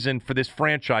season for this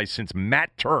franchise since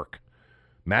Matt Turk,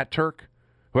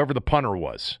 whoever the punter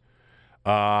was,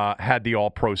 had the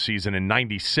all-pro season in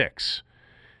 96.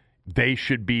 They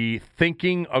should be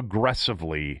thinking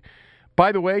aggressively.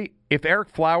 By the way, if Eric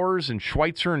Flowers and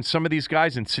Schweitzer and some of these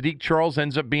guys and Sadiq Charles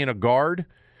ends up being a guard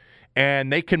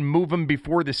and they can move him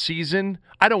before the season,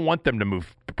 I don't want them to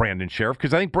move Brandon Sheriff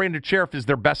because I think Brandon Sheriff is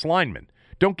their best lineman.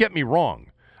 Don't get me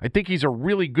wrong. I think he's a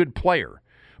really good player.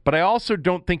 But I also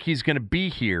don't think he's going to be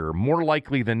here, more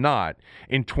likely than not,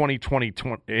 in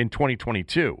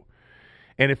 2022.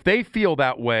 And if they feel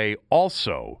that way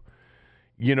also,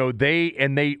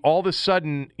 they all of a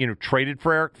sudden, traded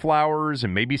for Eric Flowers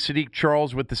and maybe Sadiq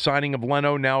Charles with the signing of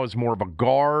Leno now is more of a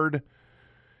guard.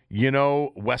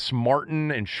 Wes Martin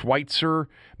and Schweitzer,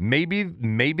 maybe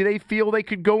they feel they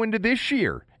could go into this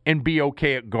year and be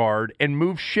okay at guard and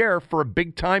move Sheriff for a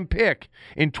big-time pick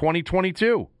in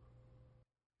 2022.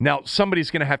 Now,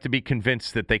 somebody's going to have to be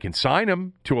convinced that they can sign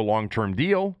him to a long-term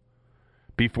deal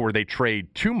before they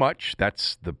trade too much.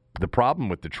 That's the problem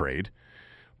with the trade.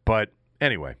 But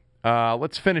anyway,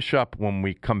 let's finish up when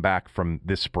we come back from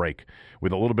this break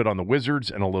with a little bit on the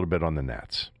Wizards and a little bit on the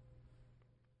Nats.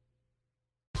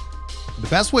 The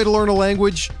best way to learn a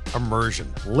language?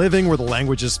 Immersion. Living where the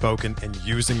language is spoken and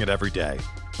using it every day.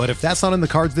 But if that's not in the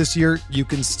cards this year, you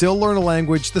can still learn a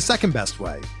language the second best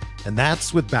way, and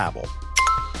that's with Babbel.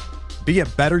 Be a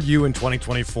better you in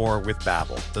 2024 with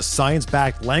Babbel, the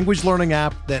science-backed language learning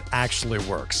app that actually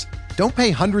works. Don't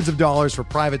pay hundreds of dollars for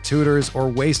private tutors or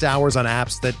waste hours on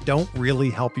apps that don't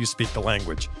really help you speak the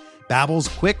language. Babbel's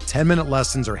quick 10-minute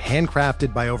lessons are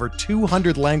handcrafted by over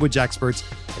 200 language experts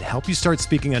and help you start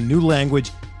speaking a new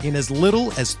language in as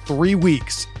little as 3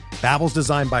 weeks. Babbel's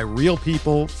designed by real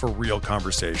people for real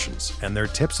conversations, and their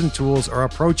tips and tools are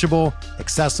approachable,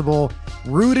 accessible,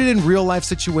 rooted in real-life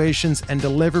situations, and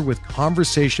delivered with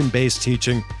conversation-based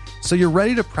teaching, so you're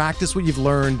ready to practice what you've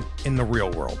learned in the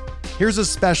real world. Here's a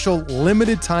special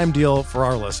limited-time deal for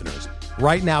our listeners.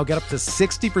 Right now, get up to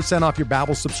 60% off your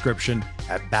Babbel subscription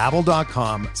at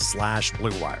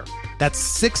babbel.com/Blue Wire. That's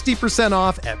 60%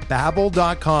 off at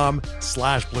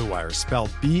babbel.com/Blue Wire, spelled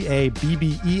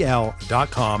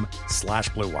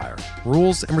BABBEL.com/Blue Wire.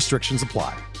 Rules and restrictions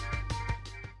apply.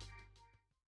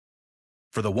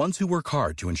 For the ones who work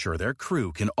hard to ensure their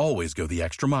crew can always go the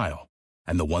extra mile,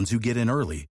 and the ones who get in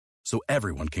early so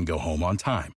everyone can go home on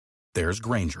time, there's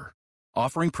Grainger,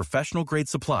 offering professional-grade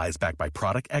supplies backed by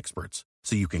product experts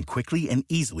so you can quickly and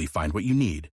easily find what you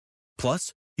need.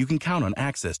 Plus, you can count on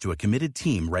access to a committed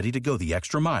team ready to go the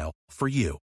extra mile for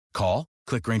you. Call,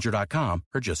 click Grainger.com,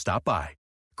 or just stop by.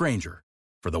 Grainger,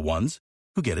 for the ones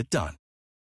who get it done.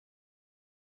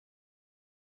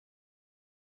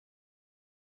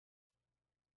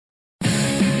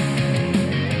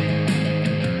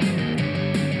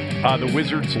 The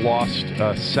Wizards lost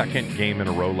a second game in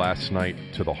a row last night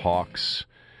to the Hawks.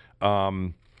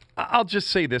 I'll just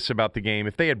say this about the game.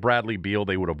 If they had Bradley Beal,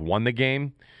 they would have won the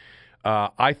game.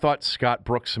 I thought Scott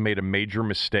Brooks made a major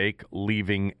mistake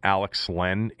leaving Alex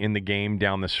Len in the game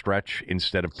down the stretch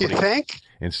instead of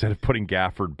putting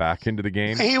Gafford back into the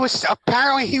game. He was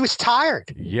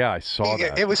tired. Yeah, I saw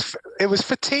that. It was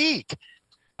fatigue.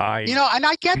 And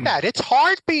I get that. It's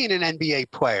hard being an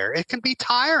NBA player. It can be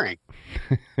tiring.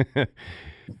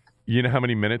 You know how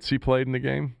many minutes he played in the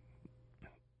game?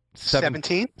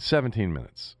 17? 17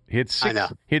 minutes. He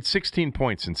had 16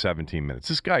 points in 17 minutes.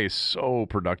 This guy is so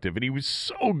productive, and he was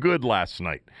so good last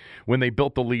night when they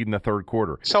built the lead in the third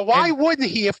quarter. So why wouldn't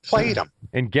he have played him?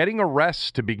 And getting a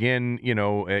rest to begin,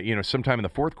 sometime in the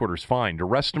fourth quarter is fine. To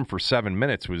rest him for 7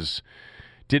 minutes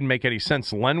didn't make any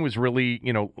sense. Len was really,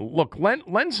 look,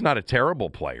 Len's not a terrible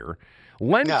player.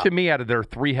 Len, to me, out of their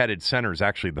three-headed center, is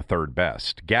actually the third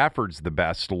best. Gafford's the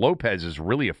best. Lopez is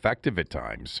really effective at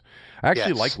times. I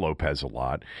actually like Lopez a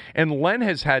lot. And Len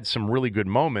has had some really good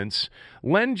moments.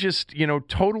 Len just,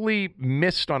 totally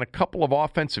missed on a couple of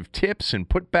offensive tips and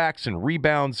putbacks and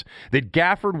rebounds that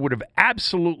Gafford would have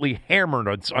absolutely hammered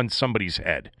on somebody's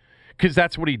head, because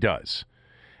that's what he does.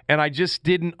 And I just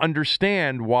didn't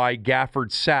understand why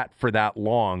Gafford sat for that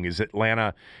long as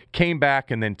Atlanta came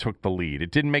back and then took the lead. It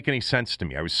didn't make any sense to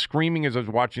me. I was screaming as I was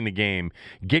watching the game,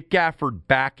 get Gafford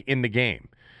back in the game.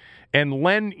 And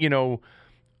Len's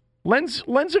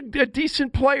a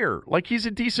decent player. Like, he's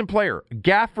a decent player.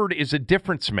 Gafford is a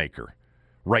difference maker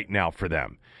right now for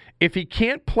them. If he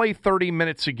can't play 30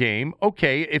 minutes a game,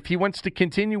 okay, if he wants to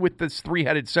continue with this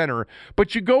three-headed center,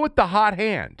 but you go with the hot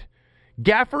hand.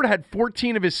 Gafford had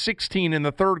 14 of his 16 in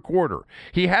the third quarter.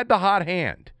 He had the hot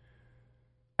hand.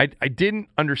 I didn't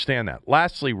understand that.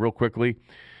 Lastly, real quickly,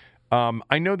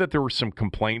 I know that there were some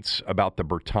complaints about the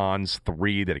Bertans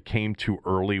 3, that it came too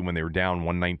early when they were down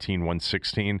 119,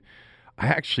 116. I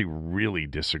actually really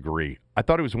disagree. I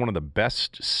thought it was one of the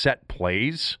best set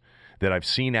plays that I've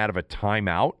seen out of a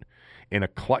timeout in a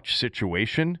clutch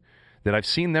situation that I've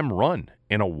seen them run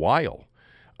in a while.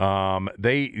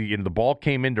 The ball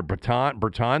came into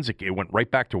Bertans. It went right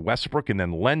back to Westbrook, and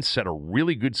then Len set a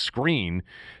really good screen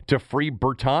to free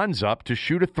Bertans up to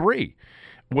shoot a 3.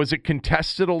 Was it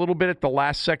contested a little bit at the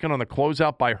last second on the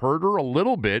closeout by Herter? A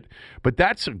little bit, but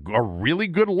that's a really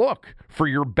good look for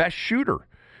your best shooter,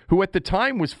 who at the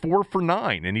time was 4 for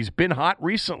 9, and he's been hot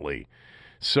recently.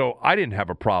 So I didn't have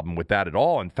a problem with that at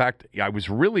all. In fact, I was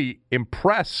really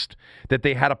impressed that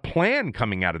they had a plan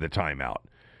coming out of the timeout.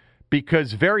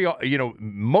 Because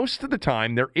most of the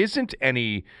time there isn't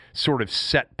any sort of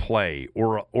set play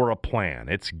or a plan.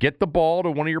 It's get the ball to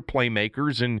one of your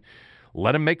playmakers and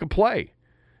let him make a play.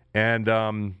 And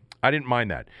I didn't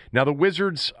mind that. Now the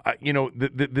Wizards,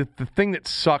 the thing that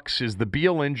sucks is the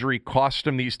Beal injury cost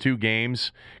them these 2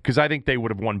 games, because I think they would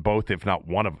have won both, if not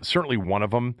certainly one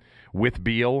of them with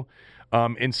Beal.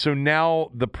 And so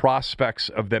now the prospects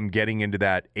of them getting into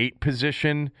that 8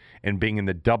 position and being in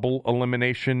the double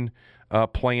elimination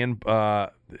play-in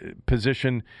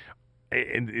position,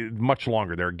 much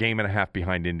longer. They're a game and a half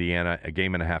behind Indiana, a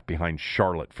game and a half behind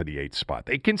Charlotte for the 8th spot.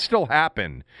 It can still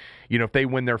happen. If they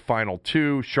win their final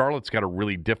 2, Charlotte's got a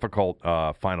really difficult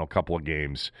final couple of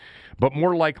games. But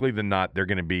more likely than not, they're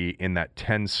going to be in that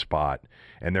 10 spot,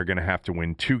 and they're going to have to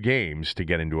win 2 games to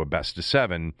get into a best of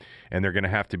 7, and they're going to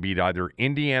have to beat either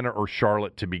Indiana or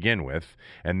Charlotte to begin with,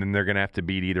 and then they're going to have to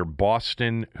beat either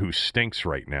Boston, who stinks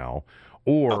right now,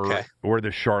 or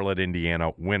the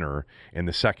Charlotte-Indiana winner in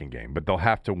the second game. But they'll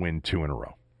have to win 2 in a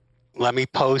row. Let me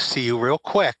pose to you real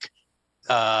quick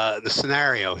the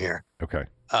scenario here. Okay.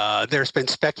 There's been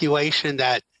speculation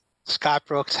that Scott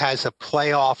Brooks has a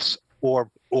playoffs or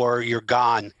you're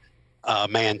gone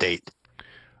mandate.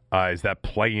 Is that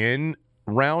play-in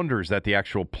round, or is that the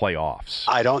actual playoffs?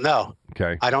 I don't know.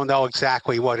 Okay. I don't know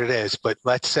exactly what it is, but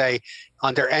let's say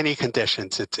under any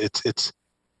conditions, it's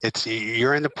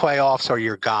you're in the playoffs or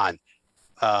you're gone.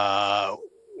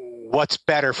 What's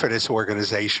better for this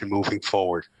organization moving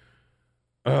forward?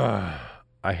 I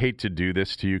hate to do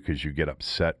this to you because you get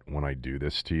upset when I do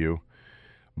this to you,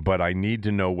 but I need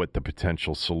to know what the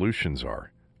potential solutions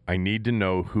are. I need to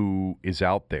know who is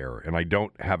out there, and I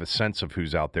don't have a sense of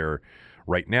who's out there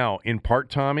right now, in part,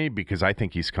 Tommy, because I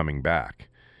think he's coming back.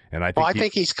 And I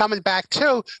think he's coming back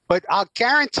too, but I'll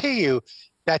guarantee you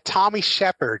that Tommy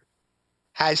Shepard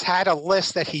has had a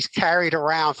list that he's carried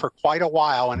around for quite a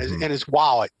while in his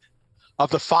wallet of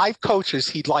the 5 coaches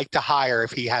he'd like to hire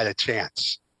if he had a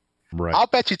chance. Right. I'll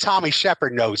bet you Tommy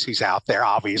Shepard knows who's out there,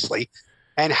 obviously,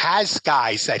 and has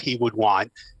guys that he would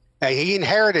want. He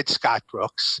inherited Scott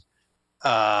Brooks,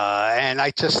 and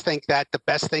I just think that the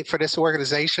best thing for this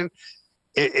organization,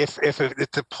 if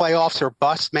the playoffs are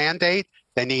bust mandate,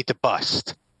 they need to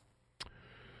bust.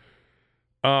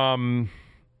 I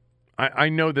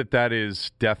know that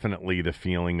is definitely the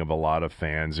feeling of a lot of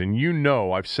fans. And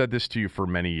I've said this to you for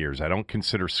many years. I don't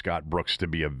consider Scott Brooks to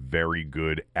be a very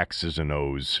good X's and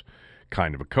O's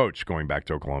kind of a coach going back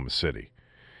to Oklahoma City.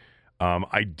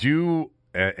 I've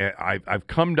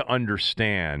come to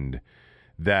understand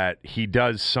that he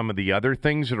does some of the other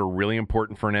things that are really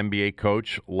important for an NBA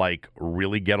coach, like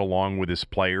really get along with his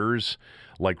players,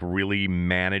 like really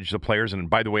manage the players. And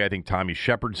by the way, I think Tommy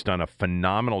Shepard's done a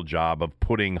phenomenal job of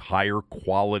putting higher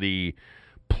quality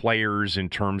players in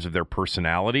terms of their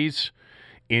personalities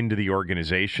into the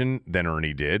organization than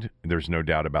Ernie did. There's no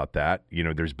doubt about that.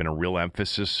 There's been a real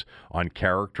emphasis on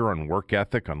character, on work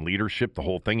ethic, on leadership, the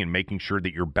whole thing, and making sure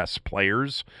that your best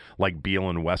players like Beal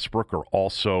and Westbrook are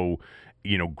also,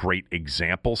 great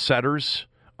example setters,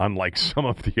 unlike some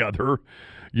of the other,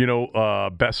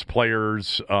 best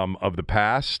players of the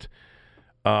past.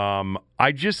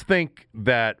 I just think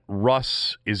that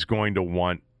Russ is going to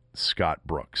want Scott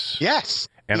Brooks. Yes.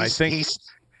 And I think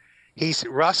he's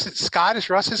Russ. Scott is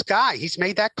Russ's guy. He's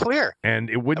made that clear. And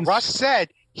it wouldn't. Russ said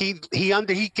he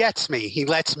gets me. He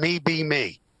lets me be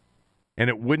me. And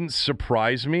it wouldn't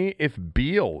surprise me if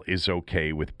Beal is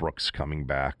okay with Brooks coming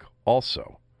back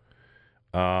also.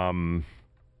 Yeah.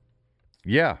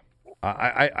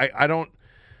 I don't.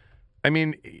 I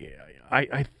mean,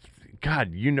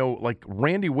 God, like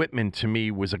Randy Whitman to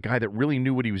me was a guy that really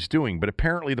knew what he was doing, but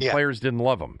apparently the players didn't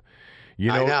love him.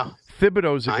 I know.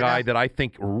 Thibodeau's a guy that I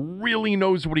think really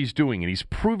knows what he's doing, and he's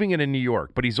proving it in New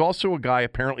York. But he's also a guy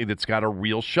apparently that's got a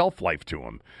real shelf life to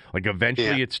him. Like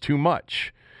eventually it's too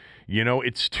much.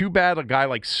 It's too bad a guy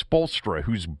like Spoelstra,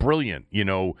 who's brilliant,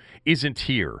 isn't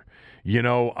here.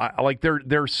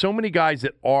 There are so many guys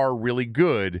that are really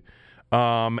good,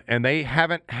 and they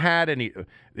haven't had any.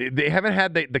 They haven't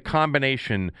had the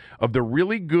combination of the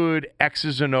really good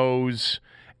X's and O's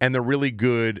and the really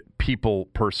good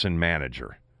person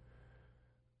manager.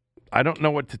 I don't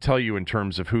know what to tell you in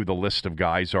terms of who the list of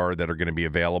guys are that are going to be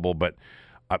available, but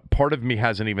part of me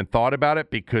hasn't even thought about it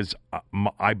because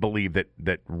I believe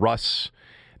that Russ,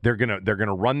 they're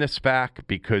gonna run this back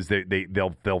because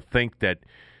they'll think that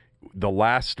the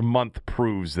last month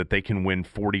proves that they can win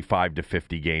 45 to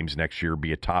 50 games next year,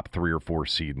 be a top 3 or 4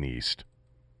 seed in the East.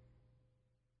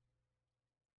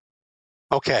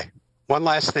 Okay, one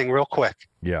last thing, real quick.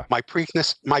 Yeah, my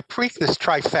Preakness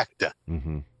trifecta.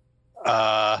 Mm-hmm.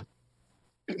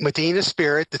 Medina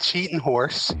Spirit, the cheating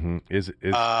horse. Mm-hmm.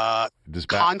 Does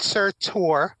Concert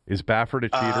Tour. Is Baffert a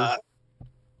cheater?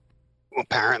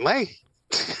 Apparently.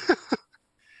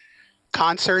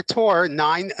 Concert Tour,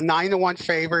 9-1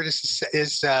 favorite is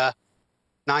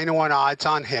 9-1 odds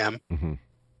on him. Mm-hmm.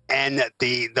 And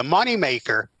the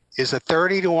moneymaker is a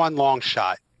 30-1 long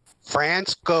shot.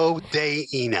 Francisco de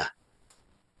Ina.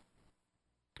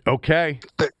 Okay.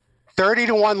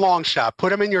 30-1 long shot.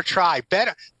 Put him in your tribe.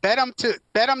 Bet him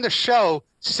to show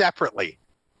separately.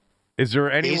 Is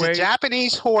there any He's way? a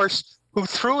Japanese horse who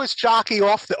threw his jockey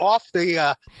off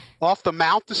the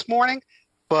mount this morning,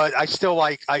 but I still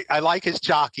like his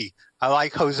jockey. I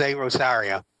like Jose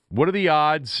Rosario. What are the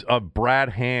odds of Brad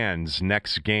Hand's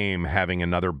next game having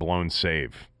another blown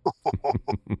save?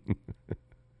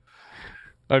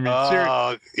 I mean,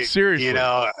 seriously.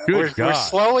 We're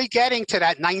slowly getting to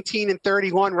that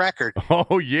 19-31 record.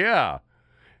 Oh, yeah.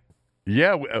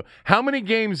 Yeah. How many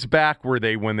games back were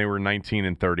they when they were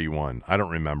 19-31? I don't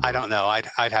remember. I don't know.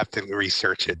 I'd have to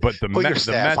research it. But Put your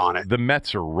staff on it. The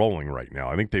Mets are rolling right now.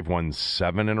 I think they've won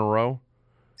 7 in a row.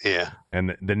 Yeah.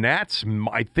 And the Nats,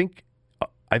 I think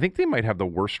they might have the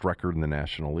worst record in the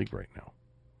National League right now.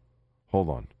 Hold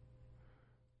on.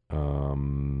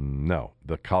 No,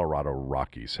 the Colorado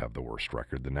Rockies have the worst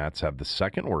record. The Nats have the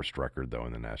second worst record, though,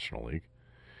 in the National League.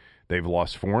 They've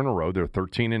lost 4 in a row. They're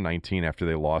 13-19 after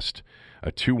they lost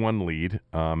a 2-1 lead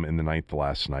in the 9th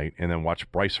last night. And then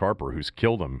watch Bryce Harper, who's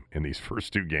killed them in these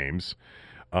first 2 games,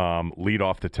 lead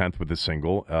off the 10th with a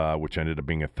single, which ended up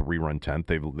being a 3-run 10th.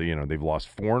 They've lost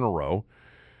 4 in a row.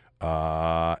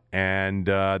 And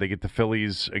they get the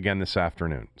Phillies again this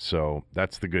afternoon. So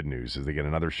that's the good news, is they get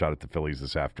another shot at the Phillies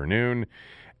this afternoon.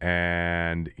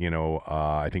 And,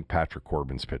 I think Patrick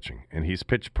Corbin's pitching. And he's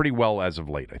pitched pretty well as of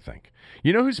late, I think.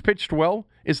 You know who's pitched well?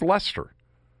 Is Lester.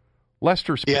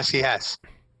 Lester's pitched. Yes, he has.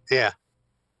 Yeah.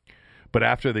 But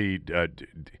after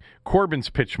Corbin's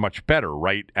pitched much better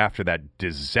right after that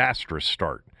disastrous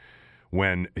start.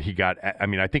 When he got,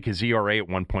 I think his ERA at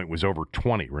one point was over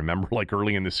 20, remember, like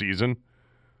early in the season?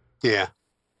 Yeah.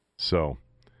 So,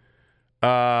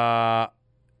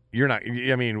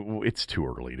 it's too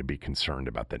early to be concerned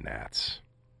about the Nats.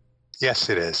 Yes,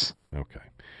 it is. Okay.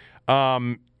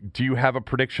 Do you have a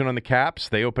prediction on the Caps?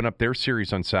 They open up their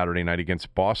series on Saturday night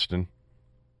against Boston.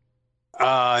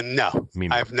 No.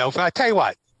 I have no. I tell you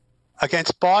what,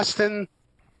 against Boston,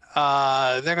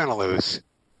 they're going to lose.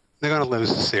 They're going to lose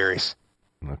the series.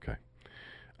 Okay.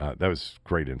 That was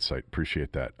great insight.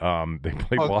 Appreciate that. They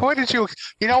played what did you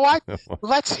know what?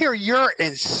 Let's hear your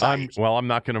insight. I'm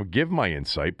not going to give my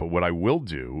insight, but what I will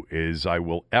do is I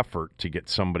will effort to get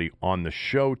somebody on the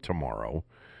show tomorrow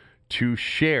to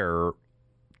share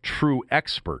true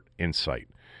expert insight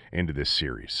into this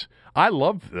series. I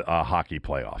love hockey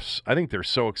playoffs. I think they're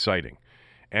so exciting.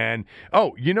 And,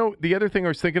 the other thing I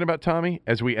was thinking about, Tommy,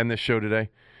 as we end this show today,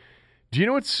 do you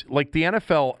know it's like the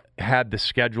NFL had the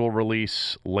schedule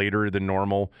release later than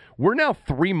normal? We're now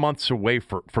 3 months away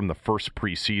from the first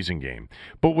preseason game.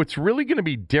 But what's really going to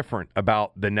be different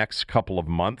about the next couple of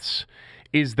months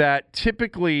is that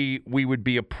typically we would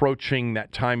be approaching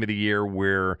that time of the year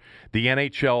where the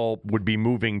NHL would be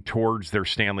moving towards their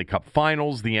Stanley Cup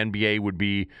finals. The NBA would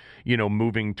be,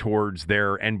 moving towards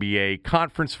their NBA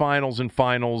conference finals and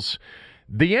finals.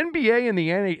 The NBA and the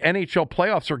NHL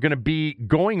playoffs are going to be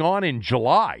going on in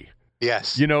July.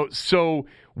 Yes. So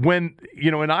when,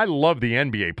 and I love the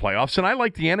NBA playoffs and I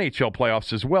like the NHL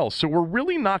playoffs as well. So we're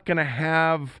really not going to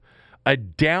have a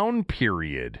down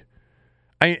period.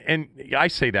 I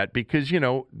say that because,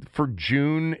 for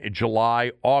June,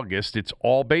 July, August, it's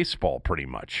all baseball pretty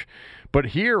much. But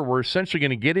here we're essentially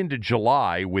going to get into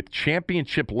July with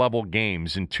championship-level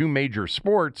games in 2 major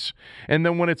sports, and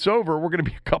then when it's over, we're going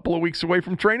to be a couple of weeks away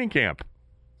from training camp.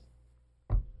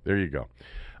 There you go.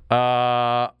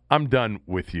 I'm done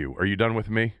with you. Are you done with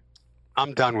me?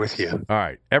 I'm done with you. All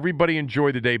right. Everybody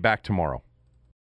enjoy the day. Back tomorrow.